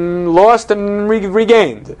been lost and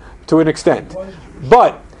regained to an extent.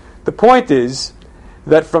 But the point is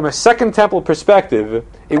that from a second temple perspective,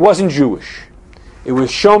 it wasn't Jewish. It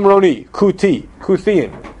was Shomroni,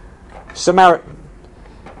 Kuthian, Samaritan.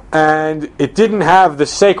 And it didn't have the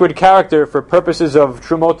sacred character for purposes of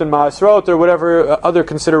Trumot and Maasrot or whatever other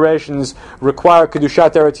considerations require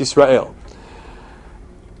Kedushat Eretz Yisrael.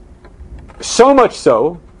 So much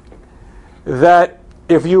so that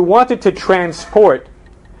if you wanted to transport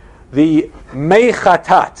the Mei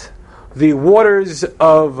Chatat, the waters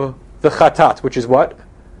of the Chatat, which is what?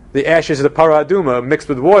 The ashes of the Parah Aduma mixed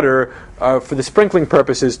with water for the sprinkling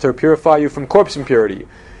purposes to purify you from corpse impurity.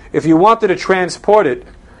 If you wanted to transport it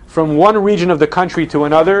from one region of the country to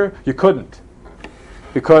another, you couldn't.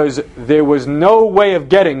 Because there was no way of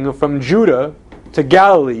getting from Judah to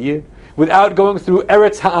Galilee without going through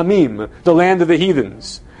Eretz Ha'amim, the land of the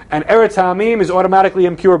heathens. And Eretz Ha'amim is automatically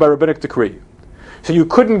impure by rabbinic decree. So you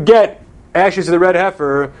couldn't get ashes of the red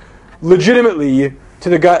heifer legitimately to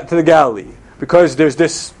the Galilee, because there's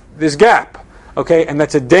this gap. Okay, and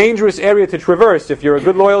that's a dangerous area to traverse if you're a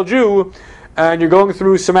good loyal Jew and you're going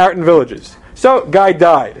through Samaritan villages. So, guy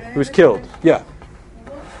died. He was killed. Yeah.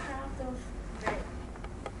 What part of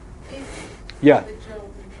the Yeah. the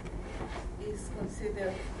Jordan is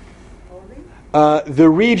considered holy? The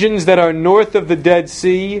regions that are north of the Dead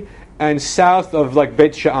Sea and south of like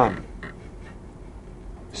Beit Sha'an.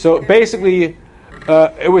 So basically,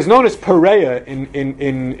 it was known as Perea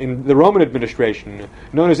in the Roman administration,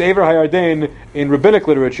 known as Ever HaYarden in rabbinic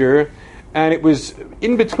literature, and it was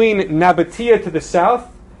in between Nabatea to the south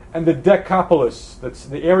and the Decapolis, that's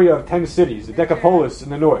the area of 10 cities, the Decapolis in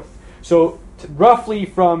the north. So roughly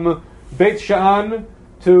from Beit Sha'an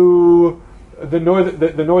to the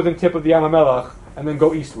northern tip of the Yam HaMelech, and then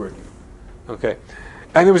go eastward. Okay.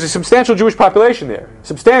 And there was a substantial Jewish population there.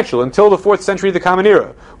 Substantial, until the 4th century of the Common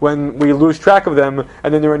Era, when we lose track of them,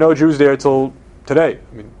 and then there were no Jews there till today.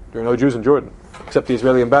 I mean, there are no Jews in Jordan, except the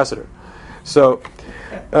Israeli ambassador. So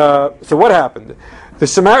what happened? The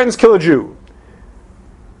Samaritans kill a Jew.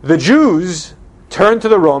 The Jews turn to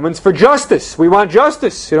the Romans for justice. We want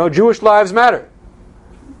justice. Jewish lives matter.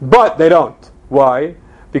 But they don't. Why?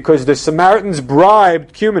 Because the Samaritans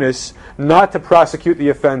bribed Cumanus not to prosecute the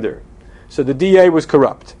offender. So the DA was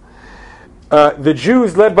corrupt. The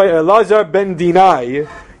Jews, led by Elazar ben Dinai,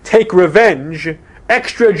 take revenge,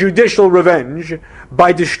 extrajudicial revenge,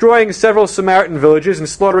 by destroying several Samaritan villages and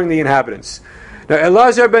slaughtering the inhabitants. Now,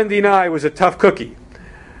 Elazar ben Dinai was a tough cookie.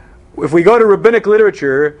 If we go to rabbinic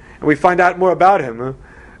literature and we find out more about him,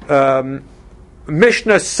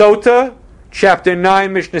 Mishnah Sota, chapter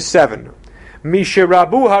 9, Mishnah 7.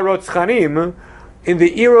 Misherabu harotzchanim, in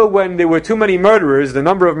the era when there were too many murderers, the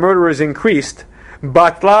number of murderers increased.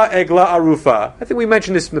 Batla egla arufa. I think we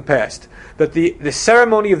mentioned this in the past, that the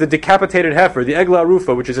ceremony of the decapitated heifer, the egla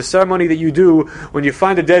arufa, which is a ceremony that you do when you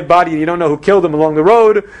find a dead body and you don't know who killed him along the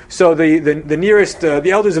road. So the nearest,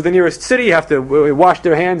 the elders of the nearest city have to wash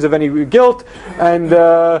their hands of any guilt and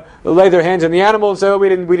lay their hands on the animal and say, "Oh, we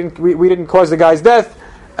didn't cause the guy's death,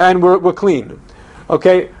 and we're clean."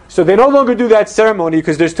 Okay, so they no longer do that ceremony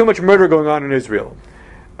because there's too much murder going on in Israel.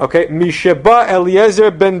 Okay, Misheba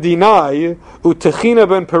Eliezer ben Dinai u'Techina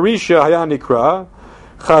ben Perisha hayanikra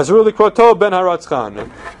chazru likroto ben Haratzchan.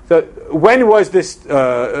 When was this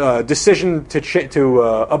decision to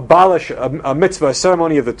abolish a mitzvah, a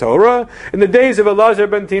ceremony of the Torah? In the days of Elazar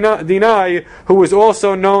ben Dinai, who was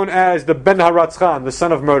also known as the Ben Haratzchan, the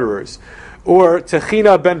son of murderers, or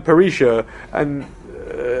Techina ben Perisha, and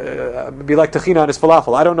be like Techina on his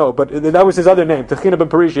falafel. I don't know, but that was his other name. Techina ben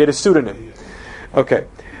Perisha. He had a pseudonym. Okay.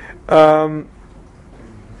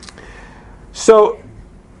 So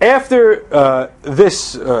after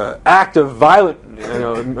this act of violent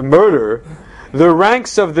murder, the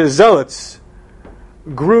ranks of the zealots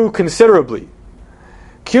grew considerably.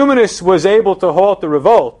 Cumanus was able to halt the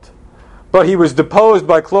revolt, but he was deposed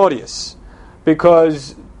by Claudius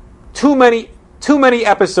because too many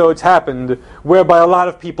episodes happened whereby a lot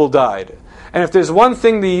of people died. And if there's one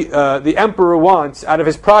thing the emperor wants out of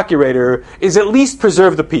his procurator, is at least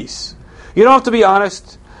preserve the peace. You don't have to be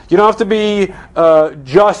honest. You don't have to be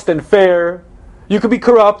just and fair. You could be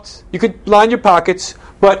corrupt. You could line your pockets.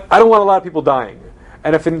 But I don't want a lot of people dying.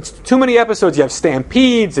 And if in too many episodes you have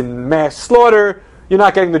stampedes and mass slaughter, you're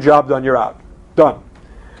not getting the job done. You're out. Done.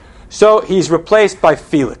 So he's replaced by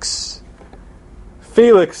Felix.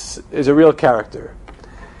 Felix is a real character.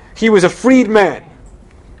 He was a freed man.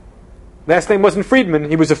 Last name wasn't Friedman.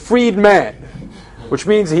 He was a freed man, which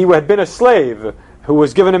means he had been a slave who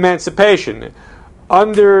was given emancipation.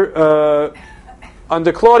 Under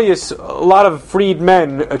Claudius, a lot of freed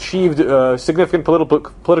men achieved significant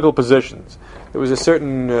political positions. There was a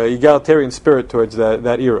certain egalitarian spirit towards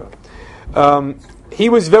that era. He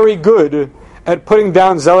was very good at putting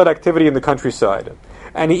down zealot activity in the countryside.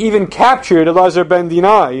 And he even captured Elazar ben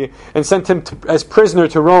Dinai and sent him as prisoner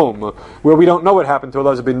to Rome, where we don't know what happened to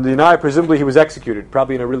Elazar ben Dinai. Presumably he was executed,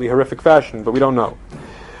 probably in a really horrific fashion, but we don't know.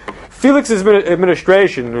 Felix's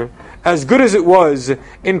administration, as good as it was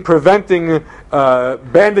in preventing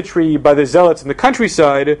banditry by the zealots in the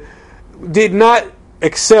countryside, did not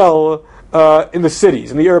excel in the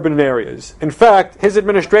cities, in the urban areas. In fact, his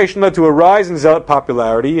administration led to a rise in zealot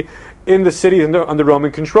popularity in the cities under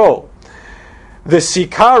Roman control. The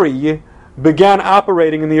Sicari began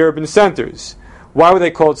operating in the urban centers. Why were they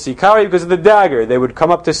called Sicari? Because of the dagger. They would come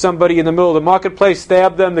up to somebody in the middle of the marketplace,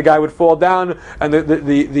 stab them, the guy would fall down, and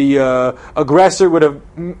the aggressor would have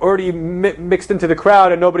already mixed into the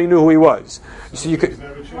crowd and nobody knew who he was. So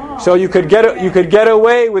you could get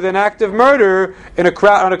away with an act of murder in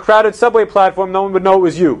on a crowded subway platform. No one would know it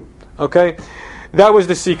was you. Okay? That was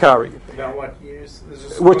the Sicari. About what years?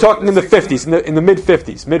 We're talking in the 50s, in the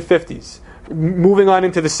mid-50s. Moving on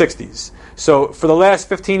into the 60s. So for the last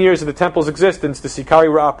 15 years of the temple's existence, the Sicari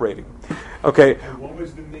were operating. Okay. And what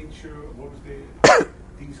was the nature,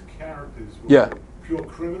 these characters? Yeah. Pure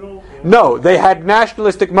criminal? Or? No, they had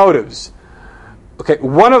nationalistic motives. Okay,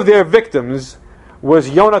 one of their victims was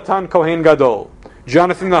Yonatan Kohen Gadol,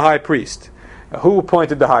 Jonathan the high priest. Who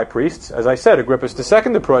appointed the high priests? As I said, Agrippus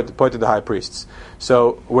II appointed the high priests.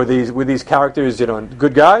 So were these characters,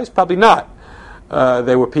 good guys? Probably not.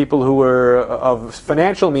 They were people who were of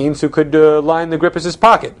financial means who could line Agrippus's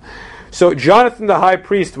pocket. So Jonathan the high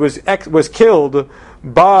priest was killed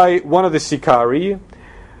by one of the Sicari,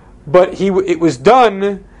 but it was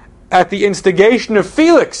done at the instigation of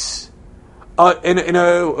Felix. In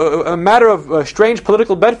a matter of strange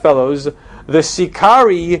political bedfellows, the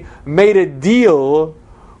Sicari made a deal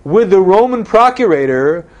with the Roman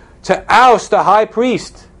procurator to oust a high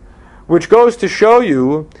priest, which goes to show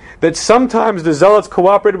you that sometimes the zealots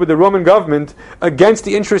cooperated with the Roman government against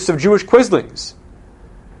the interests of Jewish quislings.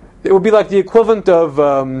 It would be like the equivalent of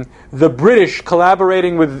the British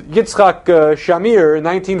collaborating with Yitzhak Shamir in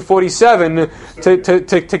 1947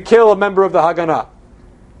 to kill a member of the Haganah.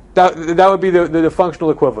 That would be the functional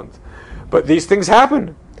equivalent. But these things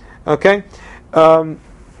happen. Okay?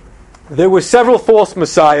 There were several false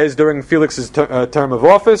messiahs during Felix's term of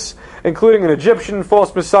office, including an Egyptian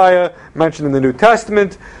false messiah mentioned in the New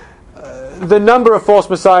Testament. The number of false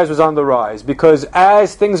messiahs was on the rise because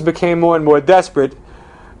as things became more and more desperate,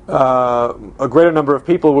 a greater number of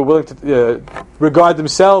people were willing to regard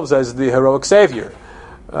themselves as the heroic savior.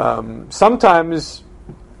 Sometimes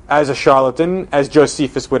as a charlatan, as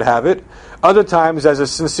Josephus would have it, other times as a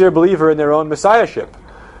sincere believer in their own messiahship.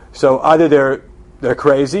 So either they're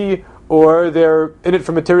crazy or they're in it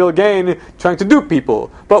for material gain, trying to dupe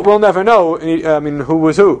people. But we'll never know, who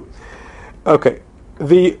was who. Okay.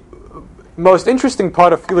 The most interesting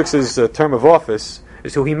part of Felix's term of office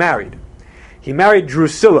is who he married. He married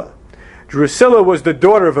Drusilla. Drusilla was the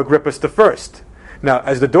daughter of Agrippus I. Now,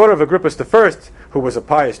 as the daughter of Agrippus I, who was a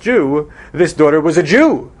pious Jew, this daughter was a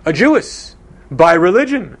Jewess, by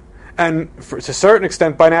religion, and to a certain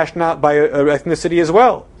extent by ethnicity as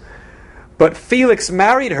well. But Felix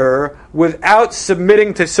married her without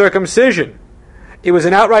submitting to circumcision. It was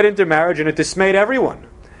an outright intermarriage, and it dismayed everyone.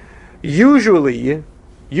 Usually,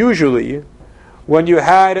 when you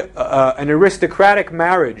had an aristocratic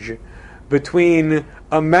marriage between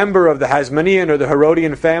a member of the Hasmonean or the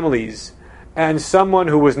Herodian families and someone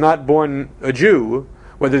who was not born a Jew,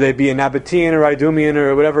 whether they be a Nabatean or Idumean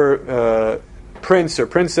or whatever prince or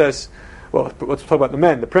princess, well, let's talk about the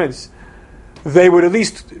men, the prince, they would at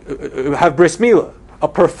least have bris milah, a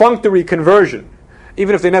perfunctory conversion,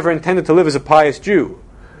 even if they never intended to live as a pious Jew.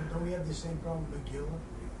 Don't we have the same problem with Gila,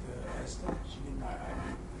 with Esther? She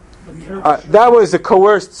didn't. That was a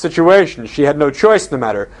coerced situation. She had no choice in the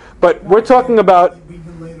matter. But we're talking about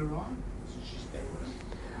Even later on, she stayed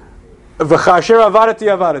with him. v'chasher avadati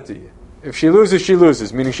avadati. If she loses, she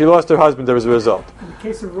loses, meaning she lost her husband as a result. In the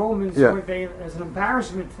case of Romans, Yeah. were they as an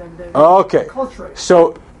embarrassment then they Okay. culture.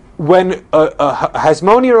 So when a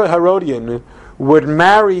Hasmonean or a Herodian would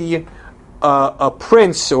marry a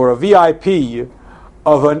prince or a VIP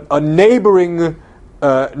of a neighboring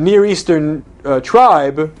Near Eastern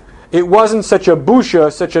tribe, it wasn't such a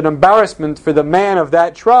busha, such an embarrassment for the man of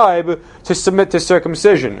that tribe to submit to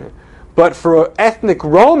circumcision. But for an ethnic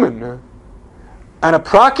Roman, and a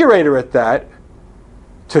procurator at that,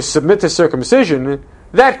 to submit to circumcision,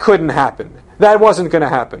 that couldn't happen. That wasn't going to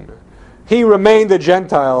happen. He remained a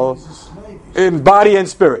Gentile in body and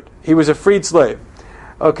spirit. He was a freed slave.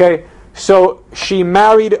 Okay? So she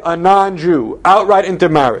married a non-Jew, outright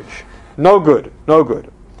intermarriage. No good.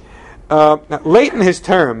 Now, late in his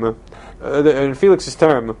term, in Felix's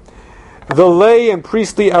term, the lay and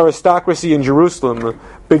priestly aristocracy in Jerusalem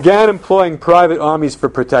began employing private armies for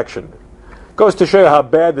protection. Goes to show you how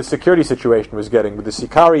bad the security situation was getting, with the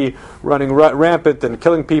Sicari running rampant and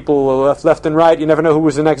killing people left and right. You never know who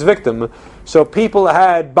was the next victim. So people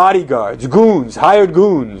had bodyguards, goons, hired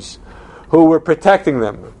goons, who were protecting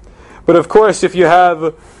them. But of course, if you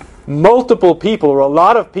have multiple people, or a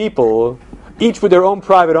lot of people, each with their own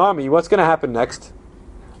private army, what's going to happen next?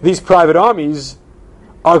 These private armies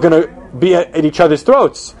are going to be at each other's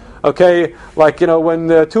throats. Okay, like, when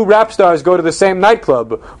the two rap stars go to the same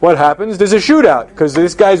nightclub, what happens? There's a shootout, because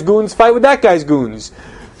this guy's goons fight with that guy's goons.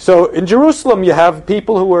 So in Jerusalem, you have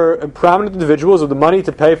people who are prominent individuals with the money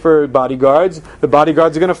to pay for bodyguards. The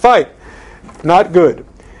bodyguards are going to fight. Not good.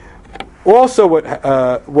 Also,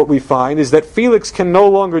 what we find is that Felix can no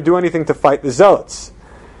longer do anything to fight the zealots.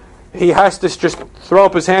 He has to just throw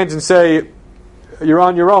up his hands and say, "You're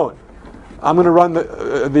on your own. I'm going to run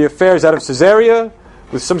the affairs out of Caesarea,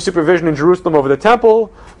 with some supervision in Jerusalem over the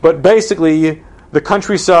temple, but basically the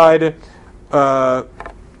countryside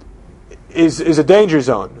is a danger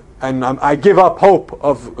zone, and I give up hope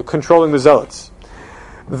of controlling the zealots."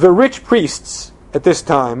 The rich priests at this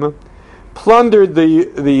time plundered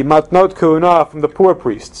the matnot kuhuna from the poor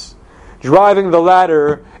priests, driving the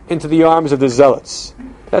latter into the arms of the zealots.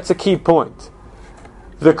 That's a key point.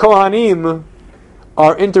 The Kohanim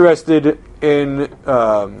are interested in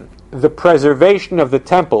the preservation of the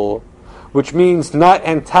temple, which means not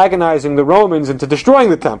antagonizing the Romans into destroying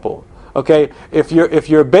the temple. Okay, if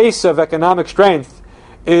your base of economic strength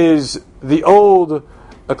is the old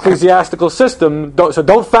ecclesiastical system,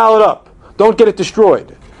 don't foul it up, don't get it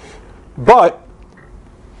destroyed. But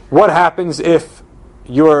what happens if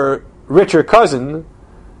your richer cousin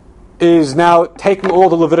is now taking all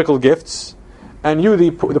the Levitical gifts, and you,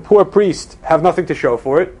 the poor priest, have nothing to show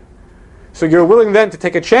for it? So you're willing then to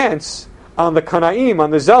take a chance on the Kanaim,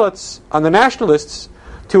 on the Zealots, on the nationalists,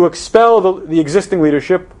 to expel the existing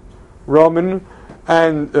leadership, Roman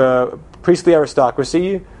and priestly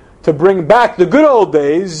aristocracy, to bring back the good old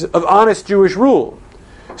days of honest Jewish rule.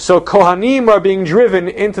 So Kohanim are being driven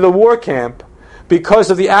into the war camp because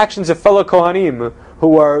of the actions of fellow Kohanim,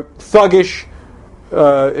 who are thuggish,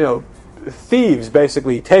 thieves,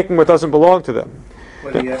 basically, taking what doesn't belong to them.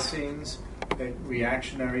 Were the Essenes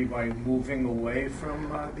reactionary by moving away from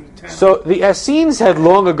the town? So the Essenes had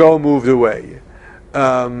long ago moved away.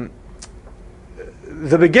 The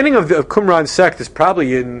beginning of the Qumran sect is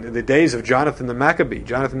probably in the days of Jonathan the Maccabee,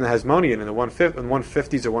 Jonathan the Hasmonean, in the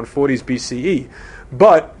 150s or 140s BCE.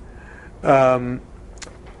 But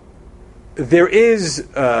there is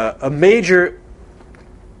a major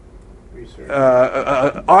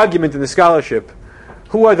argument in the scholarship.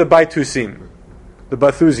 Who are the Baitusim, the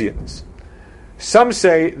Bathusians? Some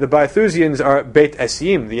say the Bathusians are Beit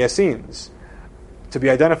Esim, the Essenes, to be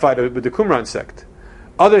identified with the Qumran sect.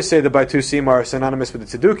 Others say the Baitusim are synonymous with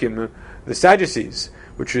the Tzedukim, the Sadducees,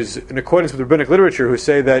 which is in accordance with rabbinic literature, who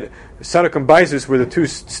say that Sadok and Baisus were the two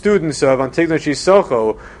students of Antignos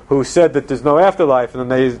Socho, who said that there's no afterlife, and then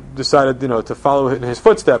they decided, to follow in his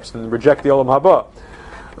footsteps and reject the Olam Haba.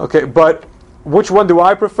 Okay, but which one do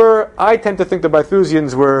I prefer? I tend to think the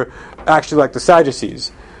Baithusians were actually like the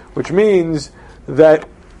Sadducees, which means that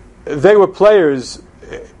they were players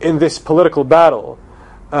in this political battle,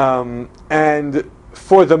 and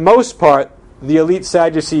for the most part, the elite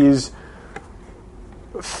Sadducees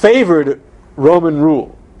favored Roman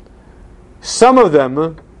rule. Some of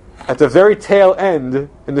them, at the very tail end,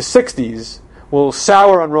 in the 60s, will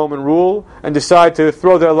sour on Roman rule and decide to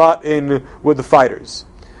throw their lot in with the fighters.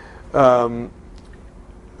 But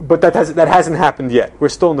that hasn't happened yet. We're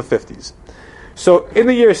still in the 50s. So in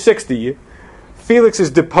the year 60, Felix is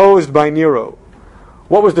deposed by Nero.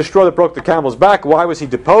 What was the straw that broke the camel's back? Why was he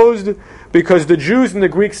deposed? Because the Jews and the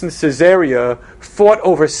Greeks in Caesarea fought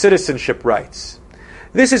over citizenship rights.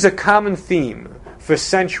 This is a common theme for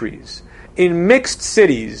centuries. In mixed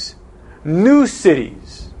cities, new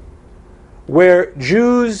cities, where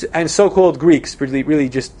Jews and so-called Greeks, really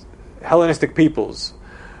just Hellenistic peoples,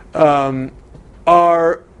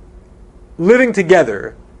 are living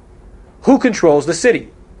together, who controls the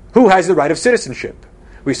city? Who has the right of citizenship?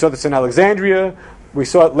 We saw this in Alexandria. We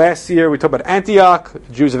saw it last year. We talked about Antioch,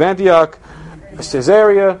 the Jews of Antioch,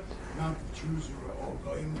 Caesarea. Not the Jews who are all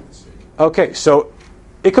going into the city. Okay, so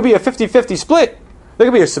it could be a 50-50 split. There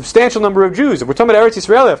could be a substantial number of Jews. We're talking about Eretz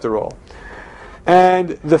Yisrael after all.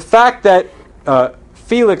 And the fact that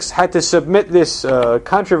Felix had to submit this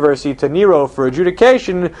controversy to Nero for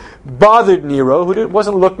adjudication bothered Nero, who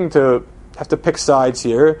wasn't looking to have to pick sides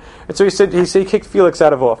here. And so he kicked Felix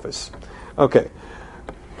out of office. Okay.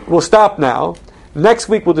 We'll stop now. Next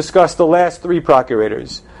week we'll discuss the last three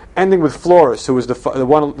procurators, ending with Florus, who was the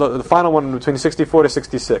final one between 64 to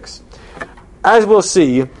 66. As we'll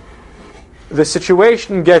see, the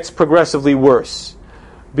situation gets progressively worse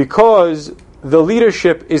because the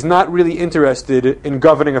leadership is not really interested in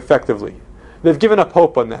governing effectively. They've given up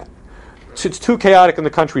hope on that. It's too chaotic in the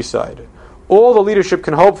countryside. All the leadership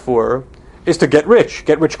can hope for is to get rich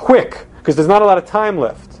quick, because there's not a lot of time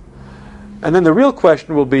left. And then the real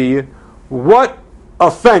question will be, what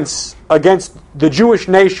offense against the Jewish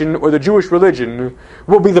nation or the Jewish religion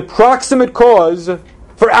will be the proximate cause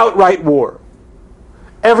for outright war?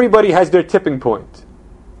 Everybody has their tipping point.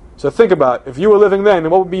 So think about, if you were living then,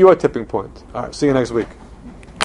 what would be your tipping point? All right, see you next week.